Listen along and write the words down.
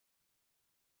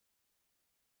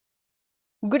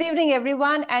Good evening,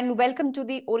 everyone, and welcome to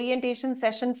the orientation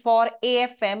session for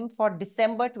AFM for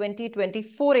December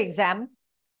 2024 exam.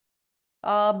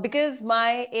 Because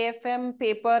my AFM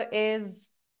paper is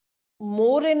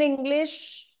more in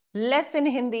English, less in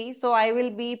Hindi, so I will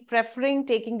be preferring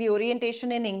taking the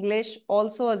orientation in English,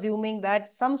 also assuming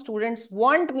that some students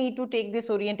want me to take this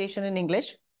orientation in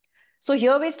English. So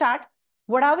here we start.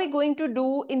 What are we going to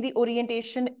do in the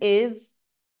orientation is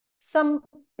some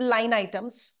line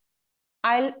items.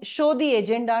 I'll show the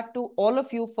agenda to all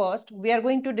of you first. We are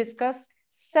going to discuss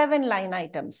 7 line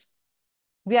items.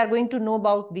 We are going to know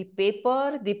about the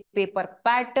paper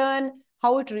pattern,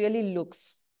 how it really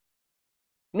looks.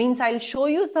 Means I'll show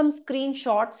you some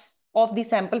screenshots of the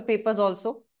sample papers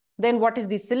also. Then what is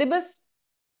the syllabus?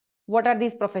 What are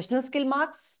these professional skill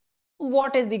marks?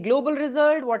 What is the global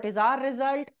result? What is our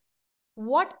result?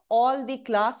 What all the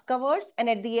class covers? And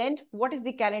at the end, what is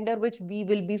the calendar which we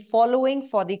will be following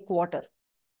for the quarter?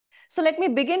 So let me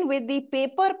begin with the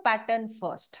paper pattern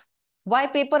first. Why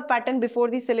paper pattern before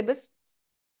the syllabus?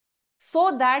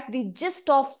 So that the gist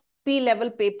of P-level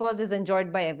papers is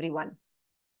enjoyed by everyone.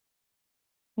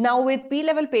 Now with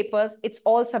P-level papers, it's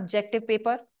all subjective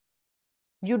paper.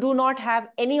 You do not have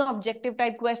any objective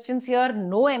type questions here,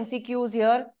 no MCQs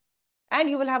here, and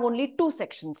you will have only 2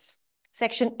 sections.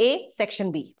 Section A,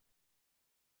 Section B.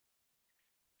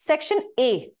 Section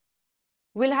A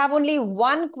will have only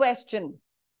 1 question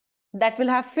that will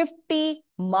have 50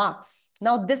 marks.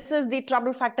 Now, this is the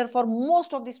trouble factor for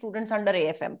most of the students under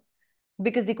AFM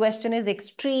because the question is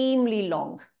extremely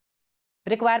long.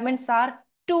 Requirements are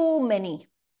too many.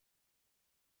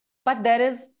 But there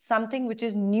is something which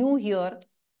is new here.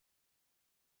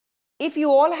 If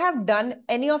you all have done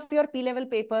any of your P-level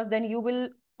papers, then you will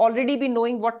already be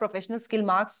knowing what professional skill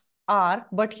marks are.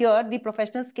 But here, the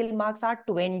professional skill marks are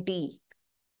 20.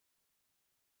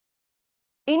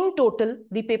 In total,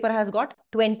 the paper has got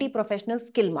 20 professional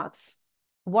skill marks.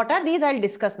 What are these? I'll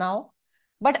discuss now.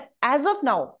 But as of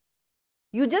now,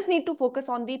 you just need to focus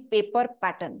on the paper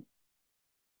pattern.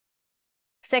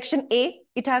 Section A,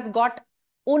 it has got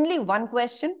only 1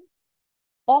 question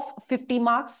of 50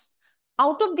 marks.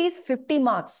 Out of these 50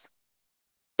 marks,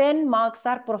 10 marks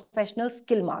are professional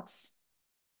skill marks.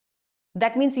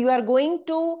 That means you are going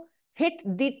to hit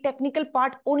the technical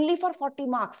part only for 40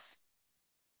 marks.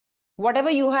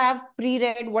 Whatever you have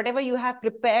pre-read, whatever you have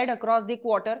prepared across the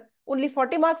quarter, only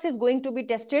 40 marks is going to be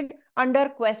tested under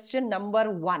question number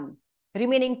 1.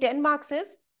 Remaining 10 marks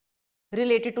is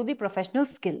related to the professional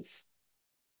skills.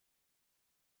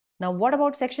 Now, what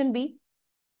about section B?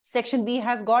 Section B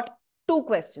has got 2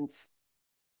 questions.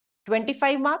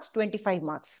 25 marks, 25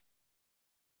 marks.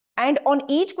 And on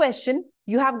each question,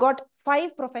 you have got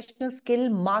 5 professional skill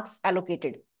marks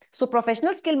allocated. So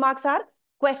professional skill marks are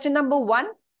question number 1,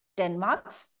 10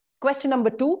 marks. Question number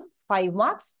 2, 5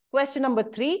 marks. Question number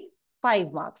 3,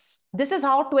 5 marks. This is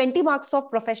how 20 marks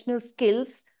of professional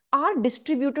skills are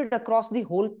distributed across the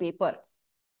whole paper.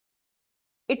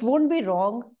 It won't be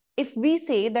wrong if we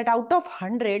say that out of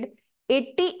 100,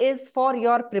 80 is for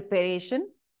your preparation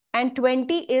and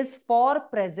 20 is for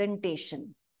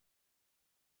presentation.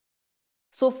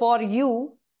 So for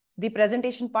you, the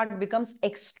presentation part becomes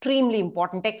extremely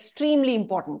important, extremely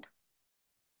important.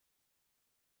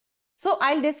 So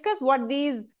I'll discuss what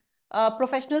these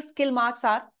professional skill marks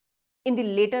are in the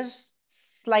later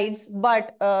slides,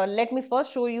 but let me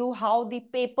first show you how the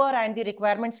paper and the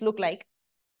requirements look like.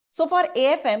 So for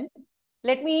AFM,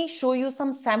 let me show you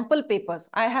some sample papers.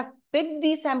 I have picked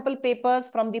these sample papers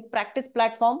from the practice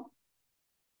platform,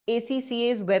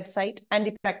 ACCA's website and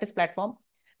the practice platform.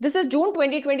 This is June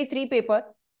 2023 paper.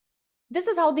 This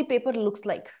is how the paper looks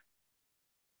like.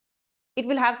 It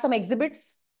will have some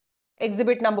exhibits.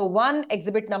 Exhibit number 1,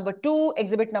 exhibit number 2,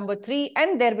 exhibit number 3,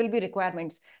 and there will be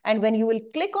requirements. And when you will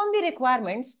click on the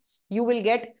requirements, you will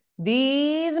get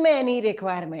these many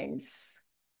requirements.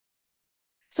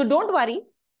 So don't worry.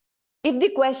 If the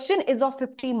question is of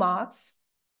 50 marks,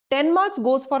 10 marks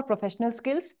goes for professional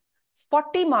skills,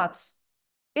 40 marks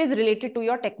is related to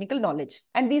your technical knowledge.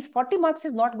 And these 40 marks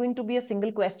is not going to be a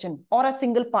single question or a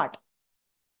single part.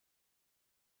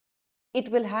 It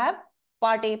will have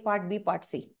part A, part B, part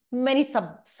C. Many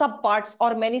sub parts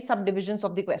or many subdivisions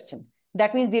of the question.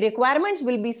 That means the requirements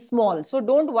will be small. So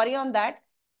don't worry on that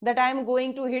I am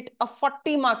going to hit a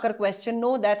 40 marker question.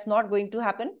 No, that's not going to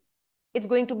happen. It's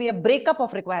going to be a breakup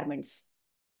of requirements.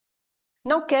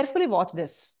 Now carefully watch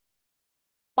this.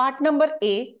 Part number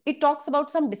A, it talks about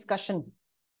some discussion.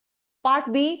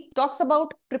 Part B talks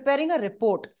about preparing a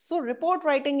report. So report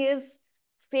writing is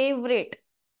favorite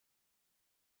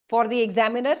for the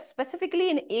examiner, specifically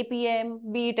in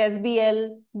APM, be it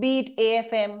SBL, be it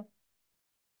AFM.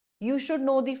 you should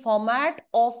know the format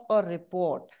of a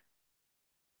report.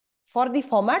 For the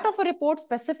format of a report,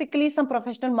 specifically, some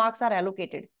professional marks are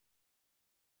allocated.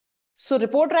 So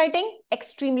report writing,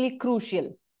 extremely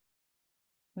crucial.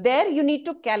 There you need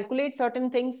to calculate certain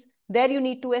things. There you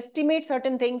need to estimate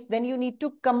certain things. Then you need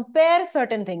to compare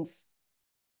certain things.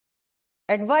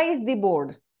 Advise the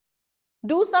board.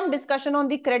 Do some discussion on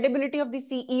the credibility of the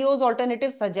CEO's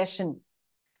alternative suggestion.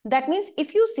 That means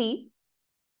if you see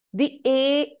the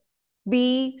A,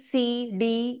 B, C,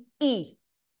 D, E,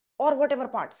 or whatever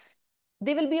parts,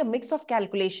 they will be a mix of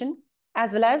calculation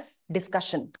as well as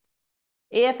discussion.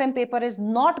 AFM paper is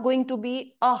not going to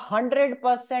be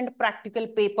 100% practical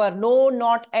paper. No,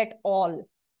 not at all.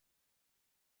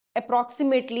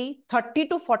 Approximately 30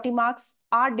 to 40 marks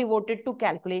are devoted to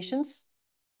calculations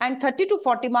and 30 to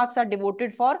 40 marks are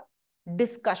devoted for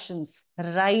discussions,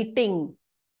 writing,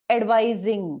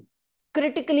 advising,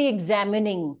 critically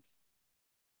examining.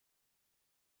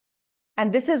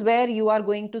 And this is where you are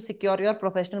going to secure your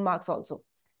professional marks also.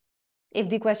 If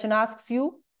the question asks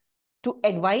you to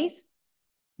advise,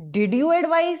 did you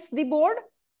advise the board?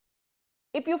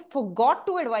 If you forgot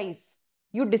to advise,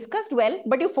 you discussed well,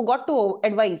 but you forgot to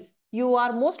advise, you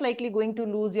are most likely going to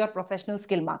lose your professional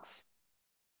skill marks.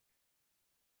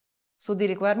 So the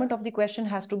requirement of the question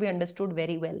has to be understood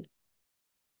very well.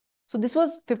 So this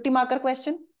was 50 marker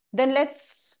question. Then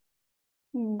let's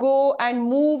go and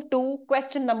move to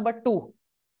question number 2.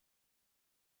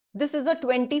 This is a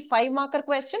 25 marker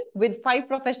question with 5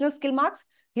 professional skill marks.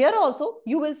 Here also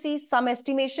you will see some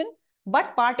estimation,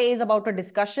 but part A is about a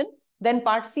discussion. Then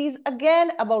part C is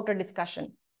again about a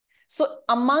discussion. So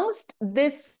amongst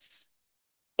this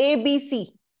ABC,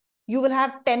 you will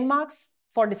have 10 marks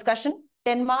for discussion,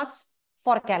 10 marks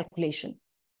for calculation.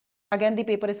 Again, the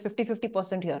paper is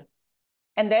 50-50% here.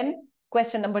 And then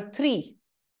question number 3.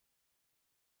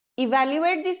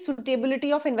 Evaluate the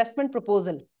suitability of investment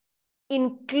proposal,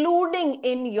 including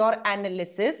in your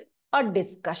analysis a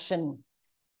discussion.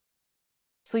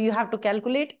 So you have to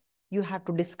calculate, you have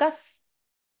to discuss,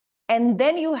 and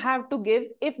then you have to give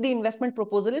if the investment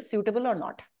proposal is suitable or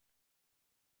not.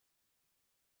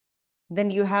 Then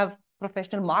you have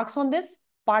professional marks on this.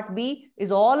 Part B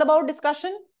is all about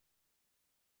discussion.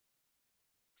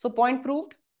 So point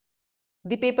proved.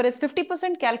 The paper is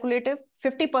 50% calculative,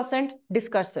 50%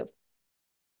 discursive.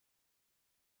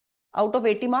 Out of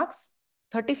 80 marks,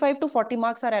 35 to 40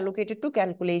 marks are allocated to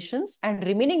calculations and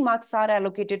remaining marks are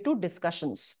allocated to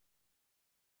discussions.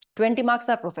 20 marks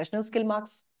are professional skill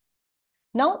marks.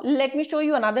 Now, let me show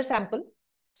you another sample.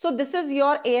 So this is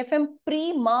your AFM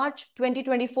pre-March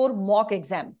 2024 mock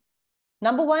exam.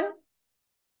 Number 1,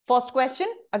 first question,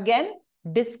 again,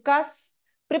 discuss,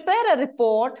 prepare a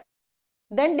report,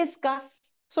 then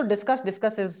discuss. So discuss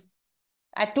is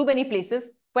at too many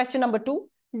places. Question number 2,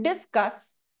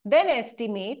 discuss, then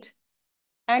estimate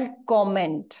and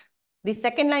comment. The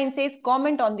second line says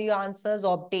comment on the answers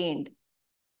obtained.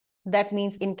 That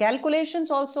means in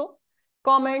calculations also,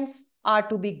 comments are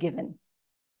to be given.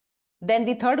 Then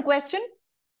the third question,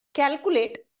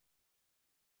 calculate,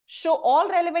 show all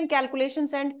relevant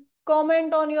calculations and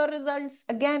comment on your results.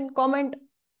 Again, comment.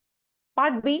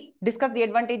 Part B, discuss the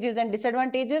advantages and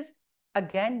disadvantages.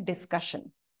 Again,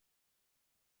 discussion.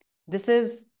 This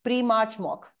is pre-March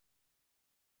mock.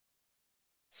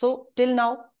 So till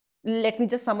now, let me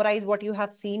just summarize what you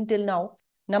have seen till now.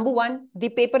 Number 1, the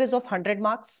paper is of 100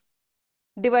 marks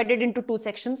divided into 2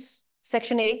 sections.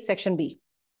 Section A, Section B.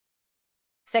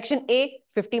 Section A,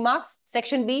 50 marks.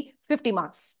 Section B, 50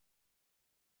 marks.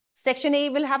 Section A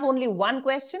will have only one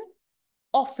question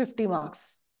of 50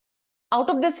 marks. Out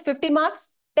of this 50 marks,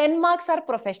 10 marks are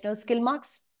professional skill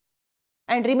marks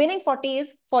and remaining 40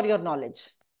 is for your knowledge.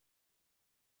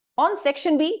 On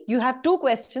section B, you have 2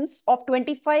 questions of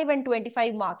 25 and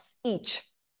 25 marks each.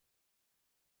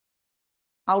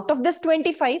 Out of this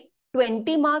 25,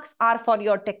 20 marks are for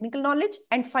your technical knowledge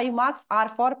and 5 marks are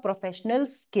for professional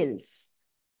skills.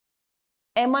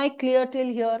 Am I clear till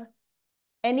here?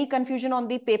 Any confusion on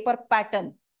the paper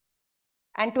pattern?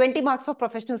 And 20 marks of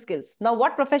professional skills. Now,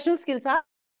 what professional skills are,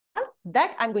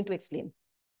 that I'm going to explain.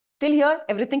 Till here,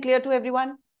 everything clear to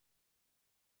everyone?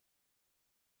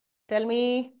 Tell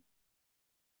me.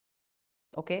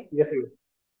 Okay. Yes, sir.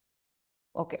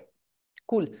 Okay,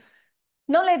 cool.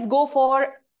 Now let's go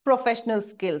for professional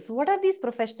skills. What are these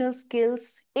professional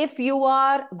skills? If you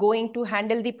are going to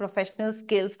handle the professional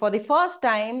skills for the first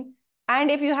time, and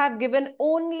if you have given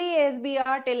only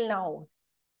SBR till now,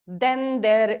 then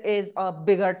there is a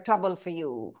bigger trouble for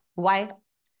you. Why?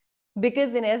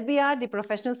 Because in SBR, the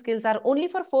professional skills are only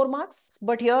for 4 marks,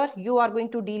 but here you are going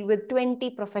to deal with 20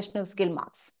 professional skill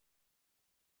marks.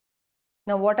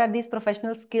 Now, what are these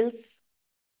professional skills?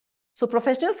 So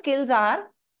professional skills are,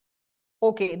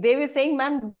 okay, they were saying,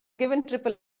 ma'am, given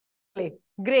triple A.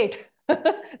 Great.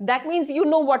 That means you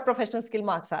know what professional skill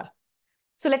marks are.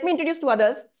 So let me introduce to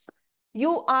others.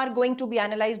 You are going to be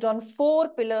analyzed on 4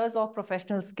 pillars of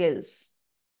professional skills.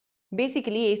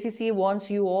 Basically, ACCA wants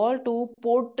you all to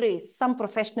portray some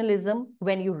professionalism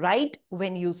when you write,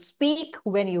 when you speak,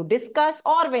 when you discuss,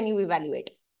 or when you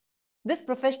evaluate. This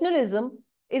professionalism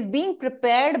is being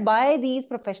prepared by these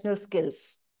professional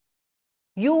skills.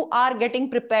 You are getting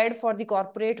prepared for the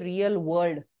corporate real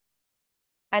world.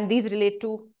 And these relate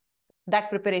to that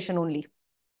preparation only.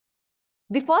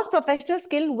 The first professional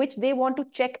skill which they want to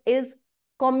check is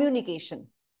communication.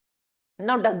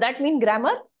 Now, does that mean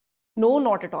grammar? No,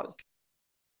 not at all.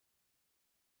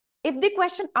 If the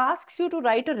question asks you to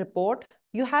write a report,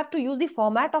 you have to use the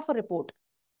format of a report.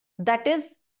 That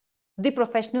is the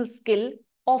professional skill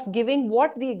of giving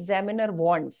what the examiner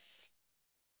wants.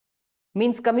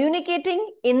 Means communicating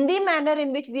in the manner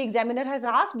in which the examiner has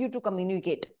asked you to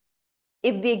communicate.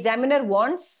 If the examiner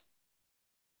wants,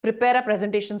 prepare a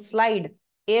presentation slide.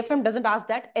 AFM doesn't ask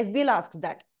that, SBL asks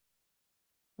that.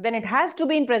 Then it has to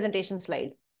be in presentation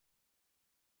slide.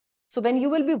 So when you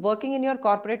will be working in your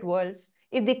corporate worlds,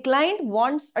 if the client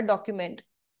wants a document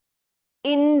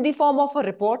in the form of a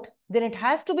report, then it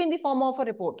has to be in the form of a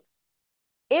report.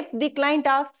 If the client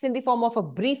asks in the form of a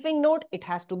briefing note, it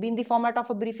has to be in the format of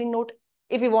a briefing note.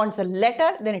 If he wants a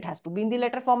letter, then it has to be in the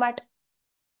letter format.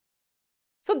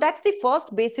 So that's the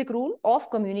first basic rule of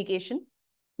communication,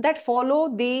 that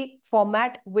follow the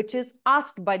format which is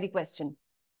asked by the question.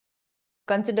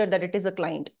 Consider that it is a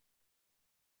client.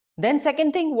 Then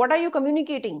second thing, what are you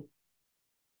communicating?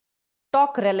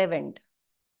 Talk relevant.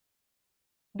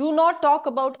 Do not talk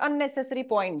about unnecessary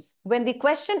points. When the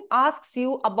question asks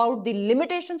you about the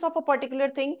limitations of a particular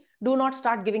thing, do not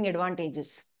start giving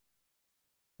advantages.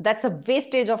 That's a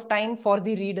wastage of time for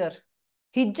the reader.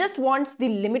 He just wants the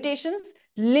limitations.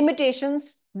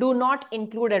 Limitations do not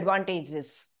include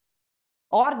advantages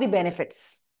or the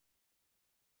benefits.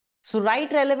 So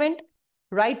write relevant,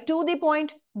 write to the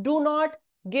point. Do not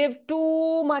give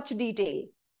too much detail.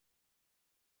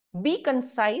 Be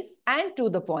concise and to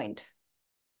the point.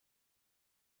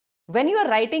 When you are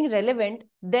writing relevant,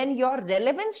 then your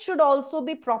relevance should also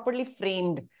be properly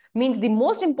framed. Means the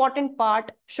most important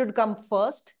part should come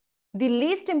first. The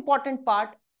least important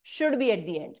part should be at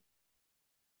the end.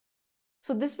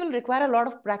 So this will require a lot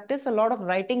of practice, a lot of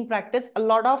writing practice, a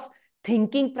lot of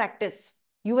thinking practice.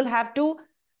 You will have to,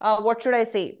 what should I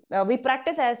say? We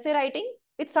practice essay writing.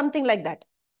 It's something like that.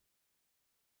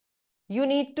 You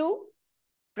need to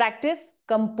practice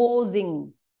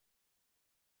composing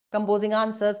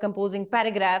answers, composing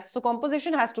paragraphs. So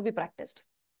composition has to be practiced.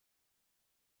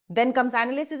 Then comes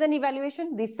analysis and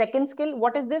evaluation. The second skill,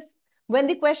 what is this? When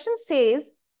the question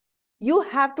says you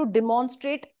have to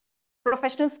demonstrate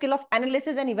professional skill of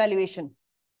analysis and evaluation,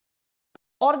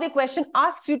 or the question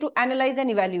asks you to analyze and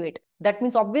evaluate, that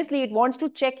means obviously it wants to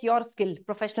check your skill,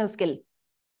 professional skill.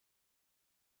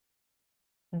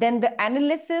 Then the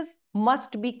analysis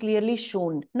must be clearly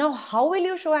shown. Now, how will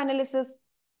you show analysis?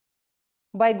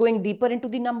 By going deeper into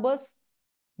the numbers,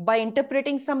 by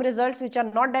interpreting some results which are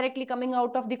not directly coming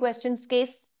out of the question's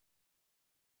case,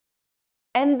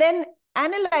 and then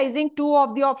analyzing 2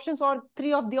 of the options or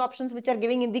 3 of the options which are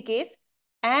giving in the case,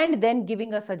 and then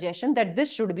giving a suggestion that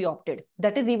this should be opted.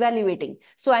 That is evaluating.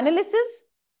 So analysis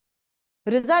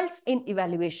results in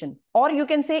evaluation, or you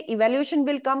can say evaluation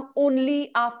will come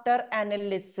only after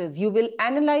analysis. You will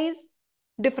analyze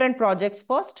different projects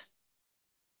first,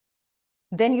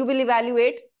 then you will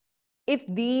evaluate if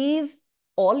these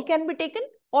all can be taken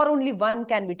or only one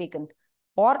can be taken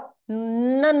or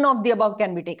none of the above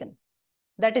can be taken.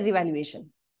 That is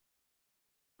evaluation.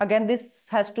 Again, this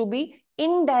has to be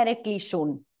indirectly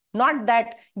shown. Not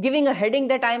that giving a heading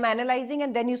that I'm analyzing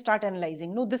and then you start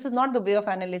analyzing. No, this is not the way of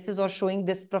analysis or showing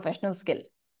this professional skill.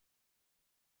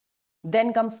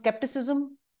 Then comes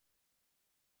skepticism.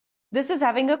 This is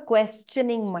having a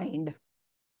questioning mind.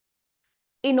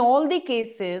 In all the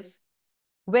cases,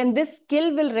 when this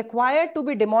skill will require to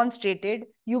be demonstrated,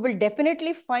 you will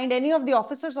definitely find any of the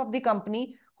officers of the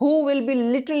company who will be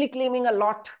literally claiming a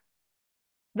lot.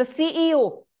 The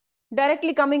CEO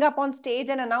directly coming up on stage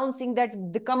and announcing that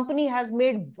the company has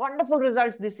made wonderful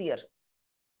results this year.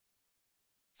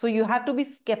 So you have to be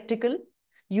skeptical.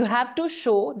 You have to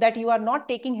show that you are not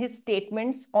taking his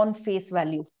statements on face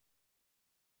value.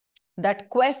 That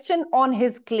question on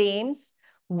his claims,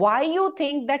 why you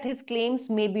think that his claims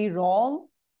may be wrong,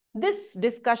 this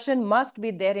discussion must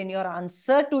be there in your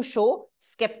answer to show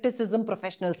skepticism,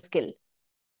 professional skill.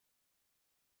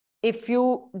 if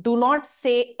you do not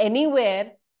say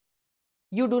anywhere,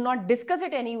 you do not discuss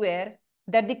it anywhere,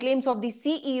 that the claims of the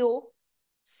CEO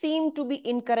seem to be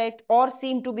incorrect or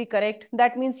seem to be correct,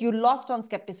 that means you lost on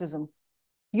skepticism.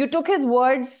 You took his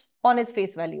words on his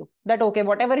face value, that okay,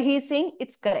 whatever he is saying,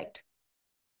 it's correct.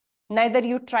 Neither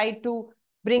you tried to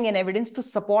bring in evidence to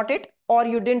support it, or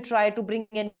you didn't try to bring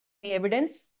in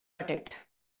evidence to rebut it.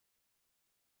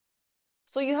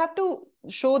 So you have to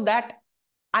show that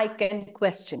I can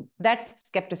question. That's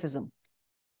skepticism.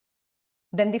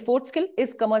 Then the fourth skill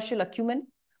is commercial acumen.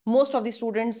 Most of the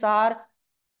students are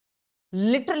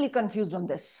literally confused on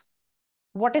this.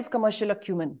 What is commercial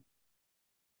acumen?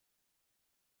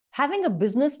 Having a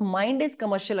business mind is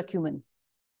commercial acumen.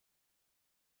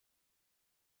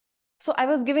 So I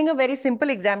was giving a very simple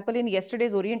example in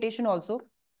yesterday's orientation also.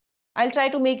 I'll try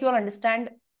to make you all understand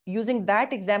using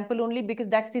that example only, because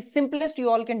that's the simplest you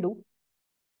all can do.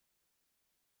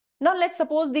 Now, let's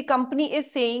suppose the company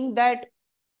is saying that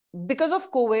because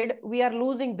of COVID, we are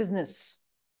losing business.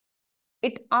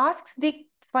 It asks the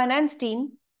finance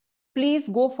team, please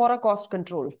go for a cost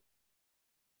control.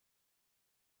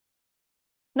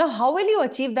 Now, how will you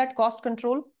achieve that cost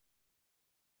control?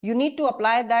 You need to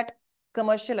apply that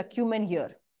commercial acumen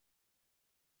here.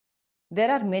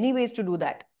 There are many ways to do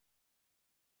that.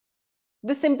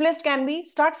 The simplest can be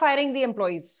start firing the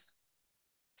employees,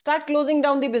 start closing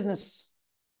down the business,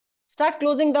 start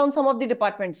closing down some of the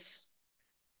departments.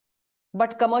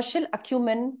 But commercial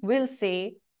acumen will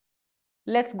say,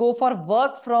 let's go for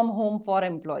work from home for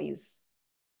employees.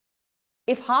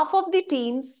 If half of the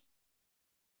teams,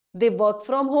 they work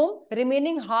from home,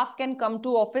 remaining half can come to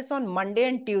office on Monday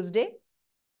and Tuesday.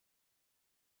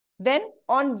 Then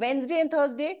on Wednesday and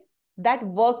Thursday, that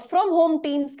work from home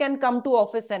teams can come to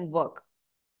office and work.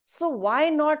 So why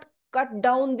not cut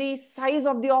down the size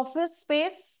of the office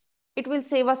space? It will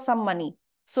save us some money.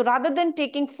 So rather than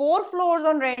taking 4 floors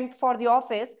on rent for the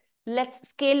office, let's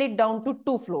scale it down to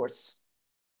 2 floors.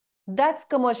 That's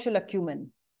commercial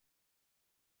acumen.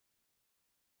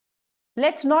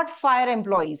 Let's not fire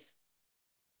employees.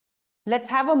 Let's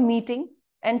have a meeting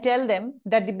and tell them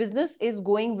that the business is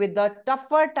going with a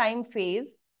tougher time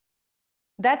phase.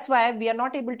 That's why we are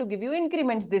not able to give you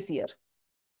increments this year.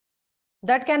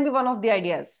 That can be one of the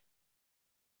ideas.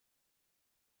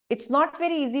 It's not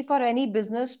very easy for any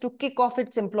business to kick off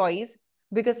its employees,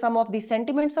 because some of the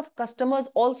sentiments of customers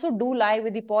also do lie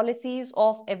with the policies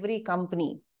of every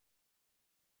company.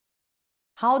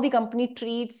 How the company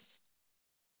treats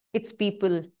its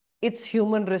people, its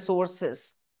human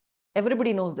resources.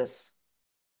 Everybody knows this.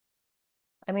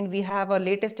 I mean, we have a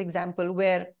latest example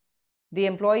where the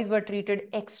employees were treated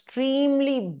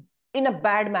extremely in a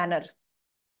bad manner.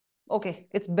 Okay,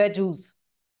 it's Bejus.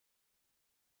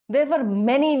 There were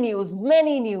many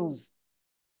news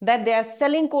that they are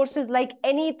selling courses like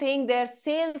anything. Their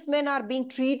salesmen are being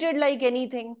treated like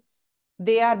anything.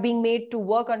 They are being made to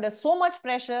work under so much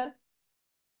pressure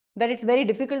that it's very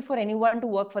difficult for anyone to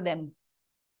work for them.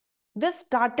 This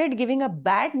started giving a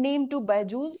bad name to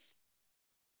Bajus,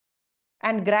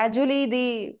 and gradually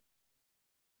the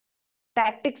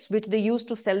tactics which they used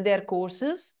to sell their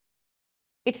courses,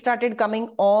 it started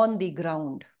coming on the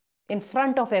ground in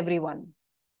front of everyone,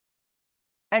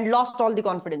 and lost all the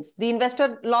confidence. The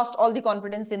investor lost all the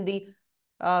confidence in the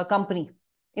company,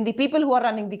 in the people who are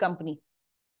running the company.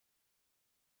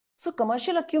 So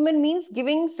commercial acumen means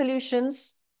giving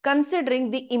solutions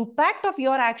considering the impact of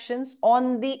your actions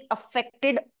on the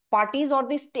affected parties or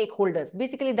the stakeholders.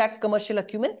 Basically, that's commercial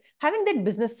acumen, having that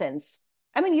business sense.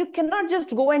 I mean, you cannot just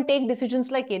go and take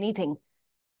decisions like anything.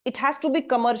 It has to be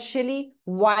commercially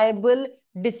viable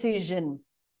decision,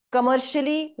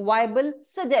 commercially viable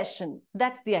suggestion.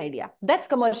 That's the idea. That's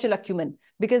commercial acumen,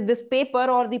 because this paper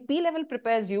or the P level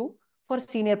prepares you for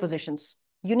senior positions.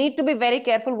 You need to be very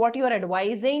careful what you are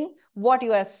advising, what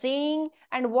you are saying,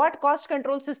 and what cost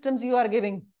control systems you are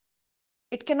giving.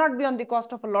 It cannot be on the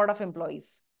cost of a lot of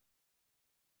employees.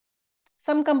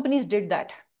 Some companies did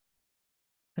that.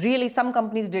 Really, some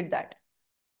companies did that.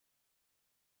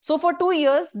 So for 2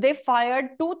 years, they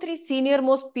fired 2-3 senior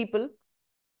most people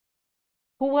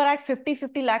who were at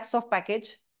 50 lakhs of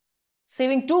package,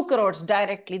 saving 2 crores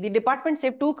directly. The department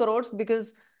saved 2 crores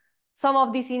because some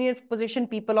of the senior position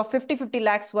people of 50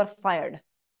 lakhs were fired.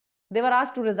 They were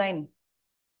asked to resign.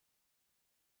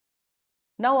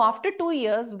 Now, after 2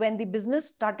 years, when the business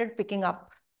started picking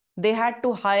up, they had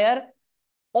to hire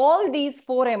all these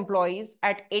 4 employees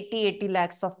at 80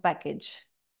 lakhs of package,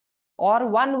 or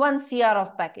 1 CR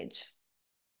of package.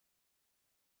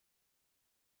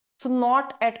 So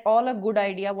not at all a good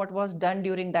idea what was done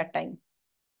during that time.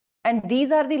 And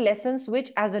these are the lessons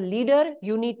which, as a leader,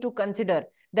 you need to consider.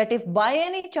 that if by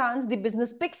any chance the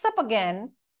business picks up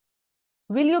again,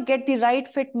 will you get the right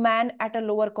fit man at a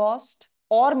lower cost?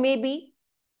 Or maybe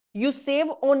you save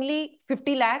only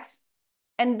 50 lakhs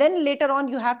and then later on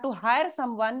you have to hire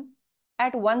someone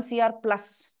at 1 CR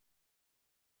plus.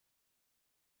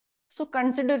 So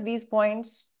consider these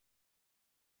points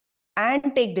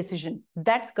and take decision.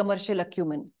 That's commercial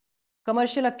acumen.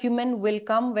 Commercial acumen will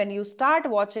come when you start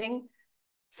watching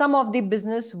some of the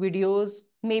business videos,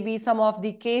 maybe some of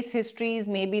the case histories,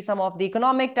 maybe some of the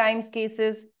economic times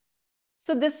cases.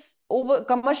 So this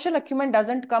commercial acumen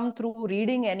doesn't come through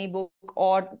reading any book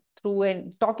or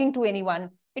through talking to anyone.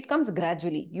 It comes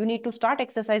gradually. You need to start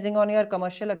exercising on your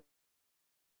commercial.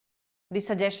 The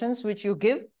suggestions which you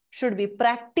give should be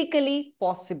practically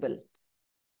possible.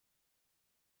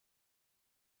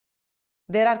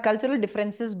 There are cultural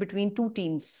differences between two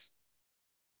teams.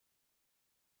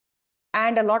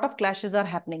 And a lot of clashes are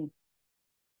happening.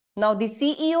 Now, the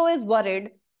CEO is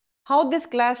worried how this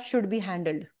clash should be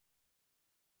handled.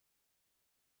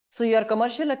 So your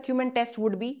commercial acumen test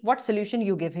would be what solution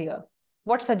you give here,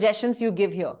 what suggestions you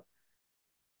give here.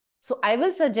 So I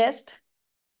will suggest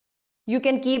you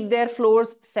can keep their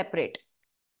floors separate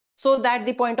so that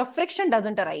the point of friction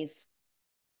doesn't arise.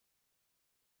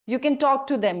 You can talk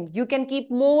to them. You can keep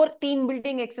more team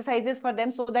building exercises for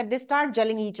them so that they start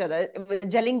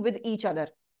gelling with each other.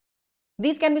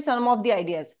 These can be some of the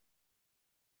ideas.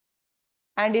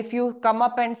 And if you come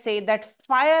up and say that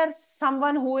fire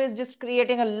someone who is just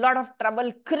creating a lot of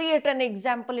trouble, create an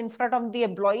example in front of the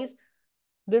employees,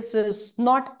 this is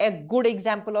not a good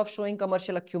example of showing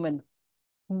commercial acumen.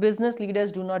 Business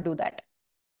leaders do not do that.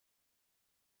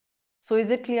 So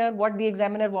is it clear what the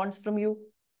examiner wants from you?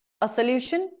 A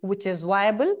solution which is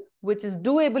viable, which is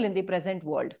doable in the present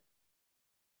world.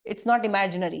 It's not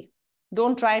imaginary.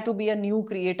 Don't try to be a new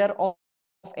creator of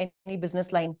any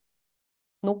business line.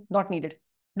 No, not needed.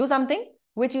 Do something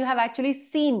which you have actually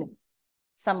seen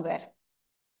somewhere,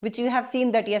 which you have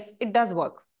seen that, yes, it does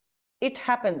work. It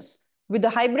happens. With the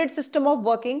hybrid system of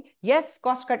working, yes,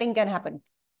 cost cutting can happen.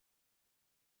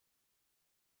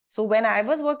 So when I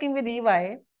was working with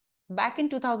EY back in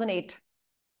 2008,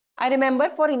 I remember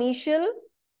for initial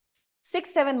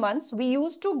 6-7 months, we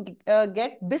used to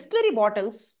get Bisleri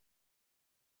bottles,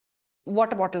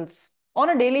 water bottles on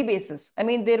a daily basis. I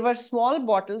mean, there were small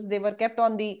bottles. They were kept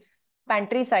on the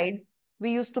pantry side.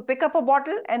 We used to pick up a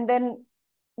bottle and then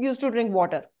used to drink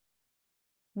water.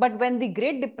 But when the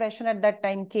Great Depression at that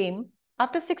time came,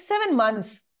 after 6-7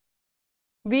 months,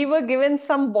 we were given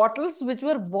some bottles which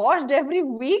were washed every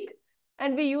week.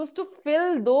 And we used to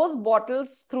fill those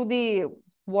bottles through the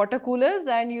water coolers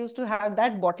and used to have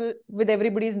that bottle with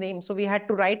everybody's name. So we had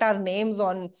to write our names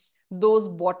on those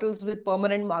bottles with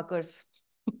permanent markers.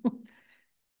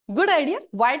 Good idea.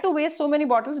 Why to waste so many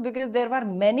bottles? Because there were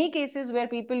many cases where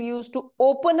people used to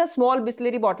open a small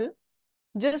Bisleri bottle,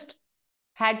 just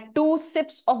had 2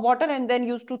 sips of water and then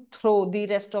used to throw the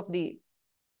rest of the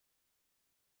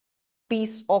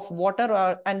piece of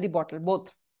water and the bottle,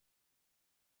 both.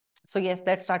 So yes,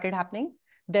 that started happening.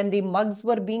 Then the mugs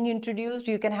were being introduced.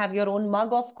 You can have your own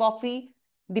mug of coffee.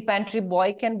 The pantry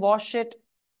boy can wash it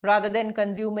rather than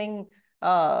consuming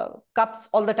cups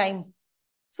all the time.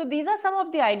 So these are some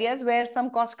of the ideas where some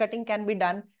cost cutting can be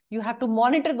done. You have to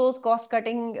monitor those cost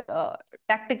cutting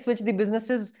tactics which the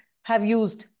businesses have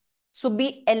used. So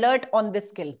be alert on this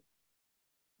skill.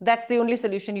 That's the only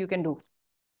solution you can do.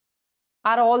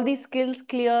 Are all these skills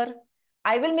clear?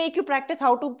 I will make you practice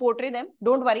how to portray them.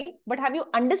 Don't worry. But have you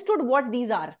understood what these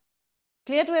are?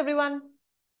 Clear to everyone?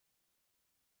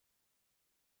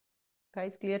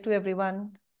 Guys, clear to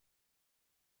everyone?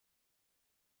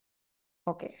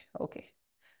 Okay, okay.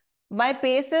 My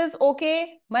pace is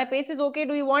okay. My pace is okay.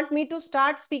 Do you want me to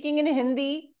start speaking in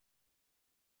Hindi?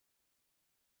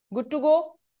 Good to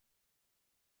go?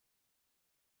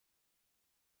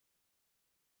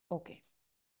 Okay.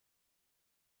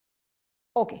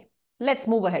 Okay, let's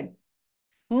move ahead.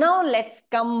 Now let's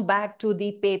come back to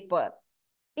the paper.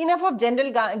 Enough of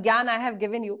general gyan I have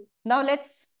given you. Now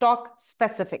let's talk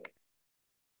specific.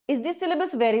 Is this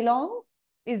syllabus very long?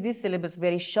 Is this syllabus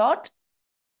very short?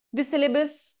 The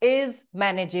syllabus is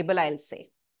manageable, I'll say.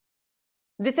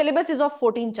 The syllabus is of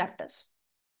 14 chapters.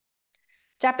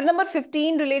 Chapter number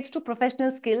 15 relates to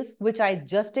professional skills, which I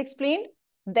just explained.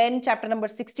 Then chapter number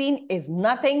 16 is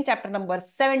nothing. Chapter number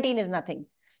 17 is nothing.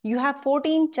 You have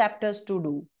 14 chapters to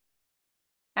do.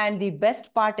 And the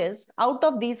best part is, out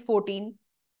of these 14,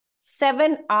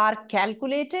 7 are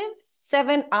calculative,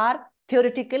 7 are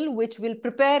theoretical, which will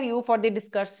prepare you for the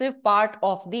discursive part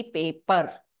of the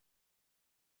paper.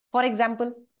 For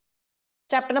example,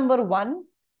 chapter number 1,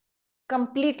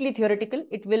 completely theoretical.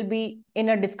 It will be in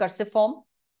a discursive form.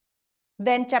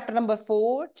 Then chapter number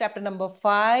 4, chapter number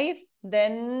 5,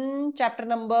 then chapter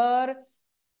number...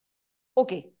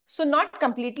 Okay, so not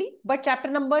completely, but chapter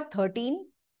number 13,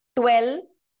 12,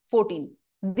 14.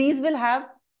 These will have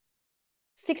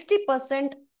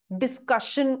 60%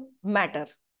 discussion matter.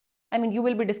 I mean, you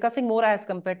will be discussing more as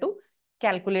compared to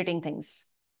calculating things.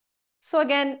 So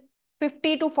again,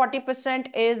 50 to 40%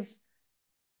 is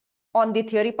on the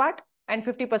theory part and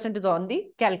 50% is on the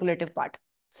calculative part.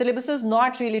 Syllabus is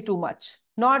not really too much,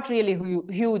 not really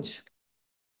huge.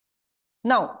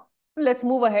 Now, let's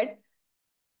move ahead.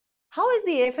 How is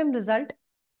the AFM result?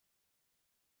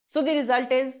 So the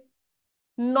result is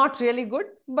not really good,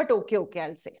 but okay,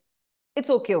 I'll say. It's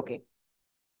okay.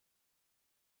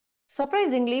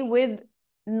 Surprisingly, with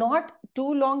not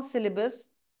too long syllabus,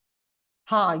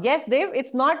 yes, Dev,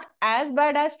 it's not as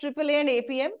bad as AAA and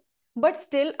APM, but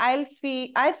still I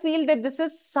feel that this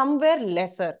is somewhere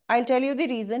lesser. I'll tell you the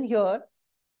reason here.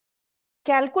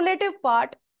 Calculative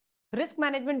part, risk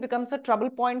management becomes a trouble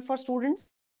point for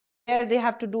students, where they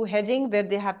have to do hedging, where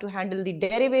they have to handle the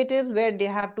derivatives, where they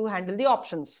have to handle the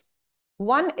options.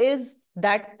 One is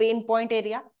that pain point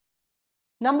area.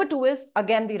 Number 2 is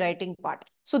again the writing part.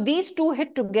 So these two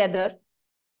hit together,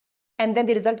 and then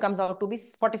the result comes out to be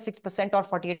 46% or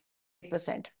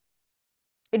 48%.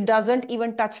 It doesn't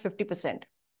even touch 50%.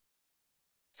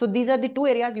 So these are the two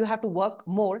areas you have to work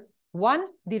more. One,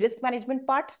 the risk management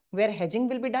part, where hedging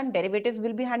will be done, derivatives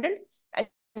will be handled. And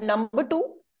number 2,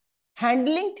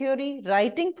 handling theory,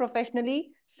 writing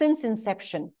professionally since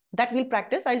inception. That we'll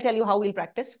practice. I'll tell you how we'll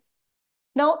practice.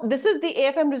 Now, this is the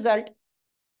AFM result.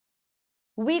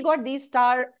 We got these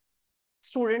star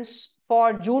students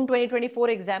for June 2024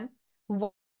 exam.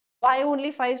 Why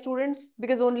only 5 students?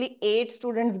 Because only 8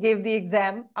 students gave the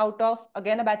exam out of,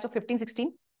 again, a batch of 15,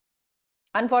 16.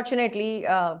 Unfortunately,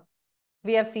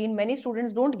 we have seen many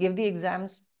students don't give the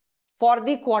exams for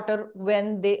the quarter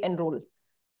when they enroll.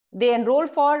 They enroll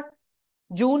for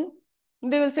June,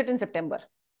 they will sit in September.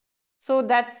 So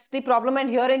that's the problem. And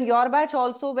here in your batch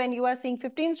also, when you are seeing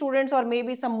 15 students or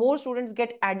maybe some more students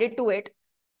get added to it,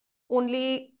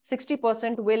 only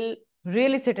 60% will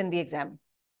really sit in the exam.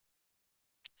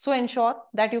 So ensure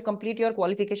that you complete your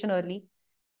qualification early.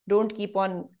 Don't keep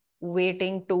on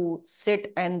waiting to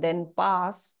sit and then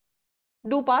pass.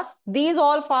 Do pass. These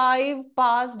all 5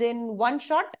 passed in one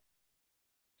shot.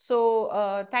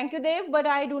 So thank you, Dev, but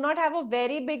I do not have a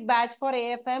very big batch for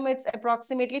AFM. It's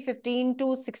approximately 15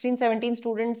 to 16, 17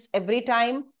 students every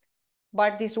time.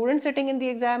 But the student sitting in the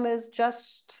exam is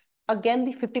just, again,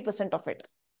 the 50% of it.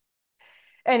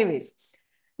 Anyways,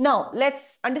 now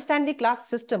let's understand the class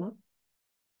system,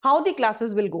 how the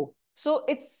classes will go. So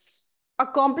it's a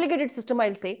complicated system,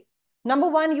 I'll say. Number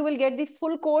 1, you will get the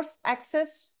full course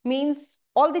access, means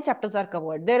all the chapters are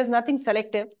covered. There is nothing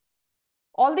selective.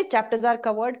 All the chapters are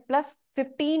covered, plus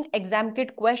 15 exam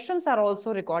kit questions are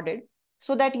also recorded,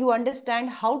 so that you understand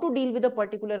how to deal with a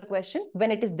particular question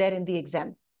when it is there in the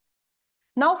exam.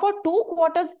 Now for 2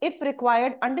 quarters, if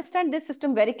required, understand this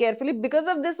system very carefully. Because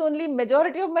of this, only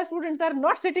majority of my students are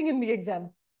not sitting in the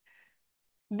exam.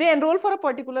 They enroll for a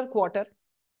particular quarter.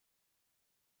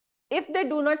 If they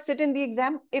do not sit in the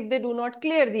exam, if they do not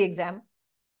clear the exam,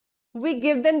 we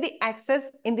give them the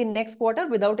access in the next quarter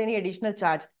without any additional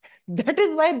charge. That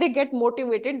is why they get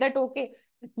motivated that, okay,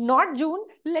 not June,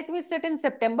 let me sit in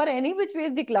September. Any which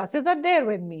ways the classes are there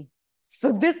with me.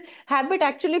 So this habit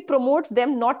actually promotes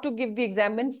them not to give the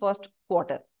exam in first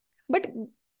quarter. But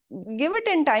give it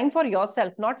in time for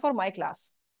yourself, not for my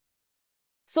class.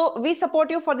 So we support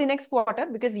you for the next quarter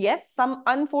because yes, some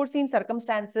unforeseen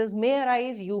circumstances may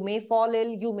arise. You may fall ill.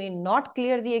 You may not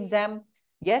clear the exam.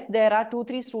 Yes, there are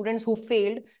 2-3 students who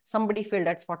failed. Somebody failed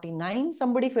at 49.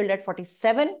 Somebody failed at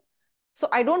 47. So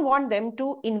I don't want them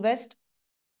to invest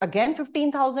again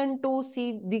 15,000 to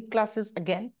see the classes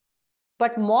again.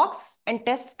 But mocks and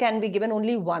tests can be given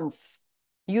only once.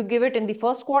 You give it in the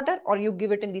first quarter or you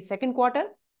give it in the second quarter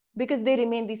because they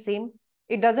remain the same.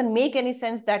 It doesn't make any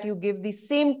sense that you give the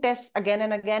same tests again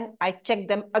and again. I check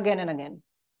them again and again.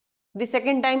 The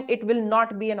second time, it will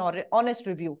not be an honest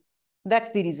review. That's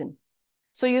the reason.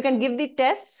 So you can give the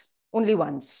tests only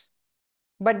once.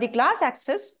 But the class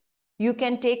access, you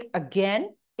can take again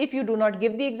if you do not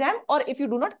give the exam or if you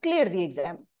do not clear the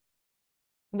exam.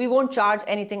 We won't charge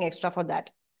anything extra for that.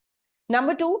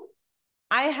 Number 2,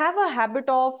 I have a habit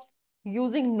of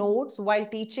using notes while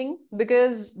teaching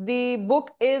because the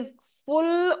book is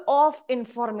full of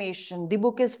information. The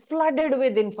book is flooded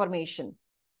with information.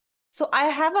 So I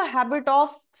have a habit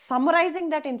of summarizing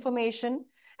that information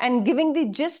and giving the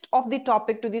gist of the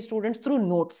topic to the students through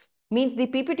notes. means the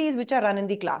PPTs which are run in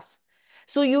the class.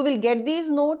 So you will get these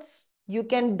notes, you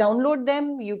can download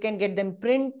them, you can get them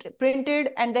printed,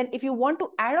 and then if you want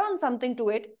to add on something to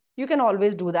it, you can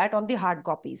always do that on the hard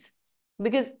copies.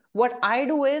 Because what I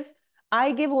do is,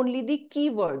 I give only the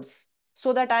keywords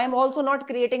so that I am also not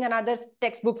creating another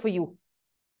textbook for you.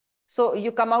 So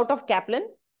you come out of Kaplan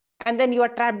and then you are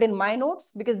trapped in my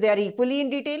notes because they are equally in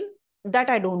detail.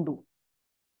 That I don't do.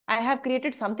 I have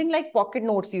created something like pocket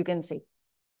notes, you can say.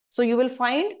 So you will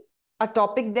find a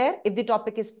topic there. If the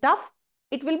topic is tough,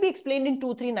 it will be explained in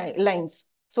 2-3 lines.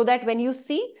 So that when you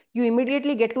see, you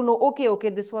immediately get to know, okay,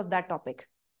 this was that topic.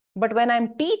 But when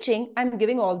I'm teaching, I'm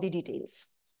giving all the details.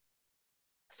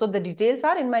 So the details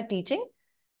are in my teaching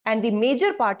and the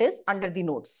major part is under the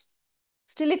notes.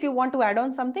 Still, if you want to add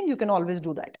on something, you can always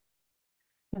do that.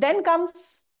 Then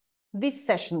comes these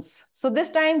sessions. So this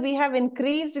time we have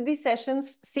increased the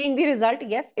sessions, seeing the result.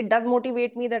 Yes, it does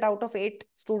motivate me that out of 8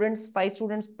 students, 5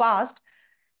 students passed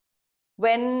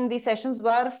when the sessions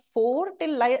were 4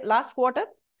 till last quarter.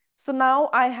 So now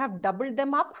I have doubled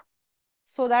them up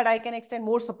so that I can extend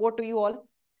more support to you all.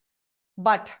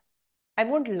 But I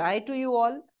won't lie to you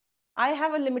all. I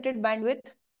have a limited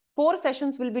bandwidth. 4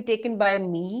 sessions will be taken by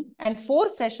me and 4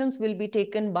 sessions will be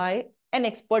taken by an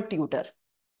expert tutor.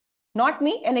 Not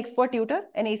me, an expert tutor,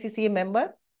 an ACCA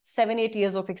member, 7-8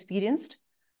 years of experience.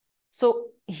 So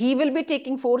he will be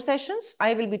taking 4 sessions.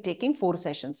 I will be taking 4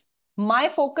 sessions. My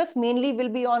focus mainly will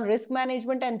be on risk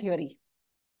management and theory.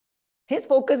 His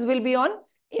focus will be on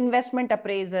investment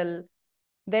appraisal,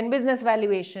 then business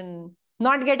valuation,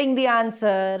 not getting the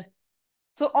answer.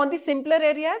 So on the simpler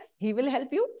areas, he will help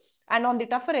you. And on the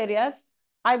tougher areas,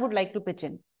 I would like to pitch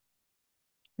in.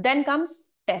 Then comes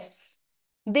tests.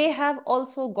 They have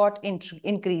also got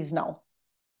increase now.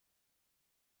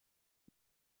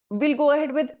 We'll go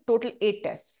ahead with total 8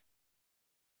 tests.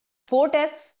 4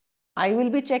 tests I will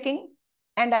be checking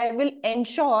and I will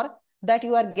ensure that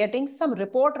you are getting some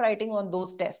report writing on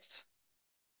those tests.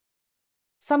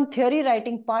 Some theory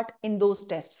writing part in those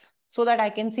tests so that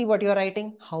I can see what you are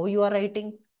writing, how you are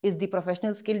writing, is the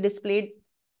professional skill displayed.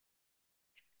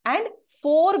 And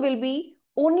 4 will be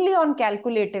only on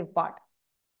calculative part.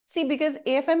 See, because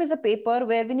AFM is a paper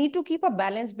where we need to keep a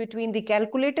balance between the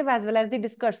calculative as well as the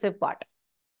discursive part.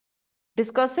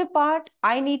 Discursive part,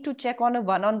 I need to check on a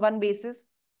one-on-one basis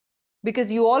because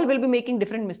you all will be making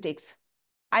different mistakes.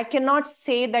 I cannot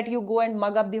say that you go and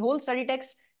mug up the whole study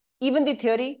text. Even the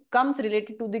theory comes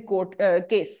related to the court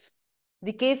case.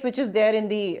 The case which is there in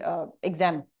the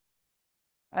exam.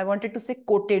 I wanted to say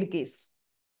quoted case.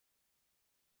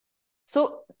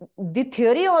 So the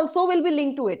theory also will be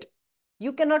linked to it.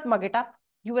 You cannot mug it up.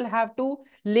 You will have to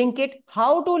link it,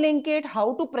 how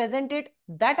to present it.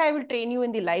 That I will train you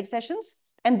in the live sessions.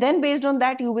 And then based on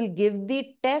that, you will give the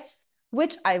tests,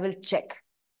 which I will check.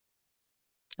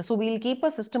 So we'll keep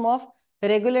a system of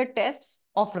regular tests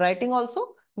of writing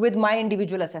also with my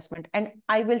individual assessment. And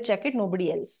I will check it,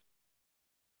 nobody else.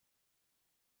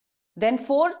 Then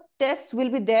 4 tests will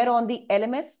be there on the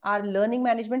LMS, our learning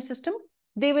management system.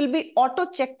 They will be auto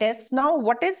check tests. Now,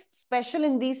 what is special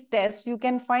in these tests? You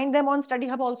can find them on Study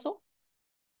Hub also.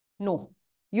 No,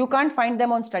 you can't find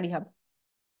them on Study Hub.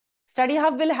 Study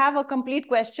Hub will have a complete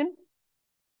question.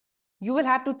 You will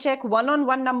have to check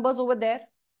one-on-one numbers over there.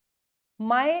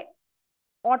 My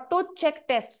auto check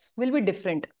tests will be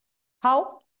different.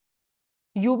 How?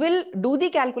 You will do the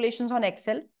calculations on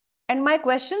Excel and my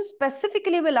question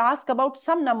specifically will ask about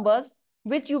some numbers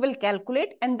which you will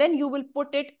calculate and then you will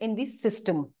put it in the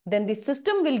system. Then the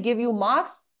system will give you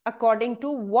marks according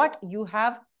to what you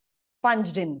have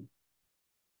punched in.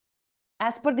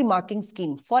 As per the marking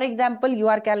scheme. For example, you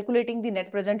are calculating the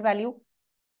net present value.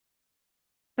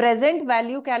 Present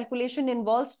value calculation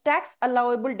involves tax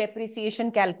allowable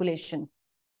depreciation calculation.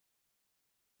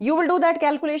 You will do that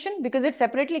calculation because it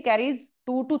separately carries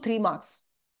 2 to 3 marks.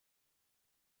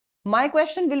 My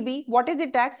question will be, what is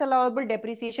the tax allowable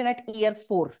depreciation at year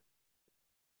 4?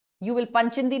 You will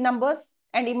punch in the numbers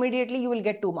and immediately you will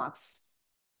get 2 marks.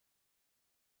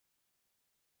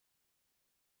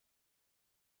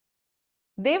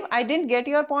 Dev, I didn't get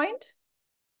your point.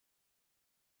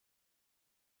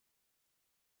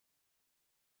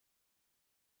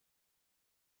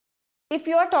 If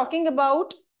you are talking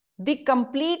about the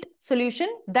complete solution,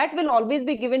 that will always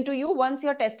be given to you once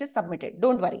your test is submitted.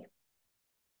 Don't worry.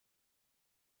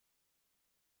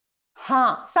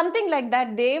 Something like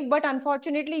that, Dev, but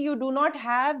unfortunately, you do not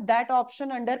have that option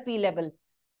under P level.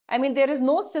 I mean, there is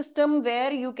no system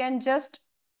where you can just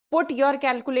put your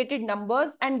calculated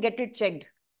numbers and get it checked.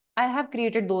 I have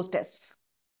created those tests.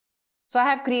 So I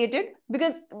have created,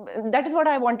 because that is what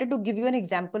I wanted to give you an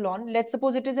example on. Let's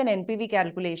suppose it is an NPV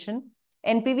calculation.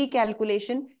 NPV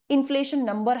calculation, inflation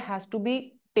number has to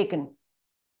be taken.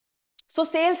 So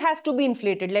sales has to be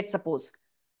inflated, let's suppose.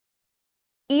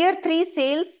 Year 3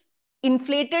 sales,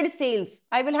 inflated sales.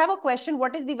 I will have a question,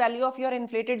 what is the value of your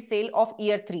inflated sale of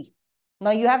year 3?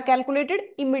 Now you have calculated,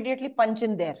 immediately punch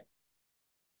in there.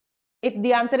 If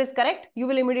the answer is correct, you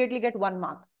will immediately get 1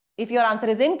 mark. If your answer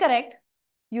is incorrect,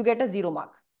 you get a 0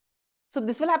 mark. So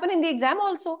this will happen in the exam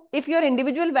also. If your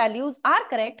individual values are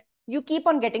correct, you keep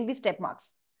on getting the step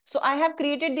marks. So I have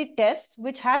created the tests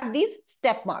which have these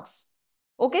step marks.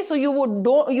 Okay, so you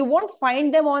won't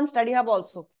find them on Study Hub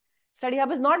also. Study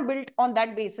Hub is not built on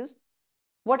that basis.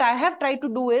 What I have tried to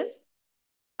do is,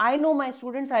 I know my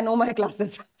students, I know my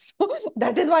classes. So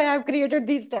that is why I have created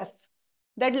these tests,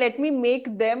 that let me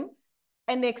make them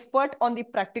an expert on the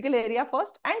practical area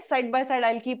first, and side by side,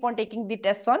 I'll keep on taking the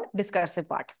tests on discursive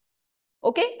part.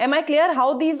 Okay, am I clear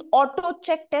how these auto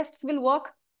check tests will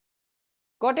work?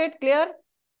 Got it? Clear?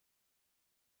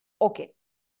 Okay.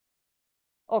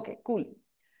 Okay, cool.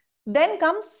 Then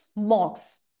comes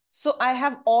mocks. So I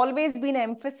have always been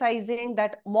emphasizing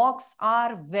that mocks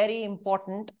are very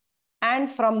important. And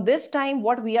from this time,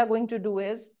 what we are going to do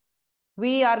is,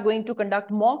 we are going to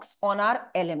conduct mocks on our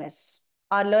LMS,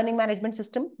 our learning management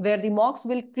system, where the mocks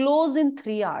will close in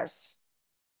 3 hours.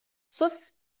 So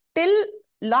till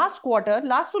last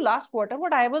to last quarter,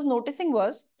 what I was noticing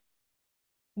was,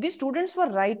 the students were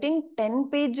writing 10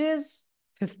 pages,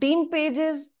 15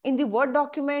 pages in the Word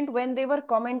document when they were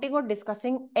commenting or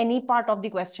discussing any part of the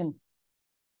question.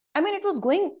 I mean, it was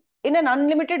going in an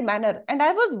unlimited manner. And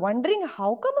I was wondering,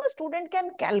 how come a student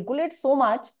can calculate so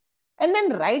much and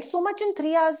then write so much in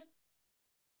 3 hours?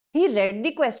 He read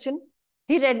the question,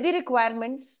 he read the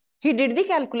requirements, he did the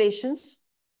calculations,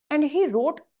 and he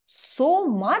wrote so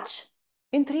much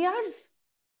in 3 hours.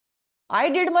 I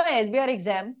did my SBR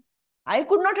exam. I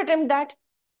could not attempt that.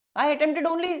 I attempted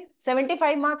only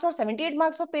 75 marks or 78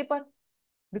 marks of paper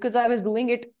because I was doing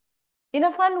it in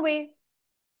a fun way.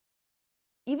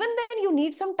 Even then, you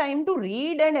need some time to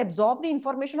read and absorb the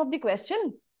information of the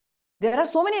question. There are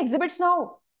so many exhibits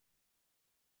now.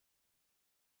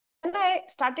 And I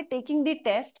started taking the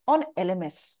test on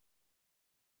LMS.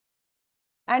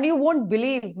 And you won't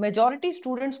believe, majority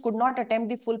students could not attempt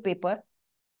the full paper.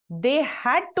 They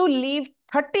had to leave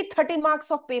 30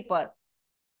 marks of paper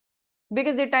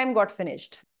because the time got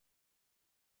finished.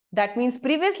 That means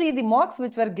previously the mocks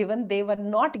which were given, they were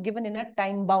not given in a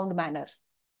time-bound manner.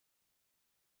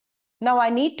 Now I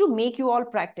need to make you all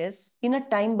practice in a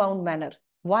time-bound manner.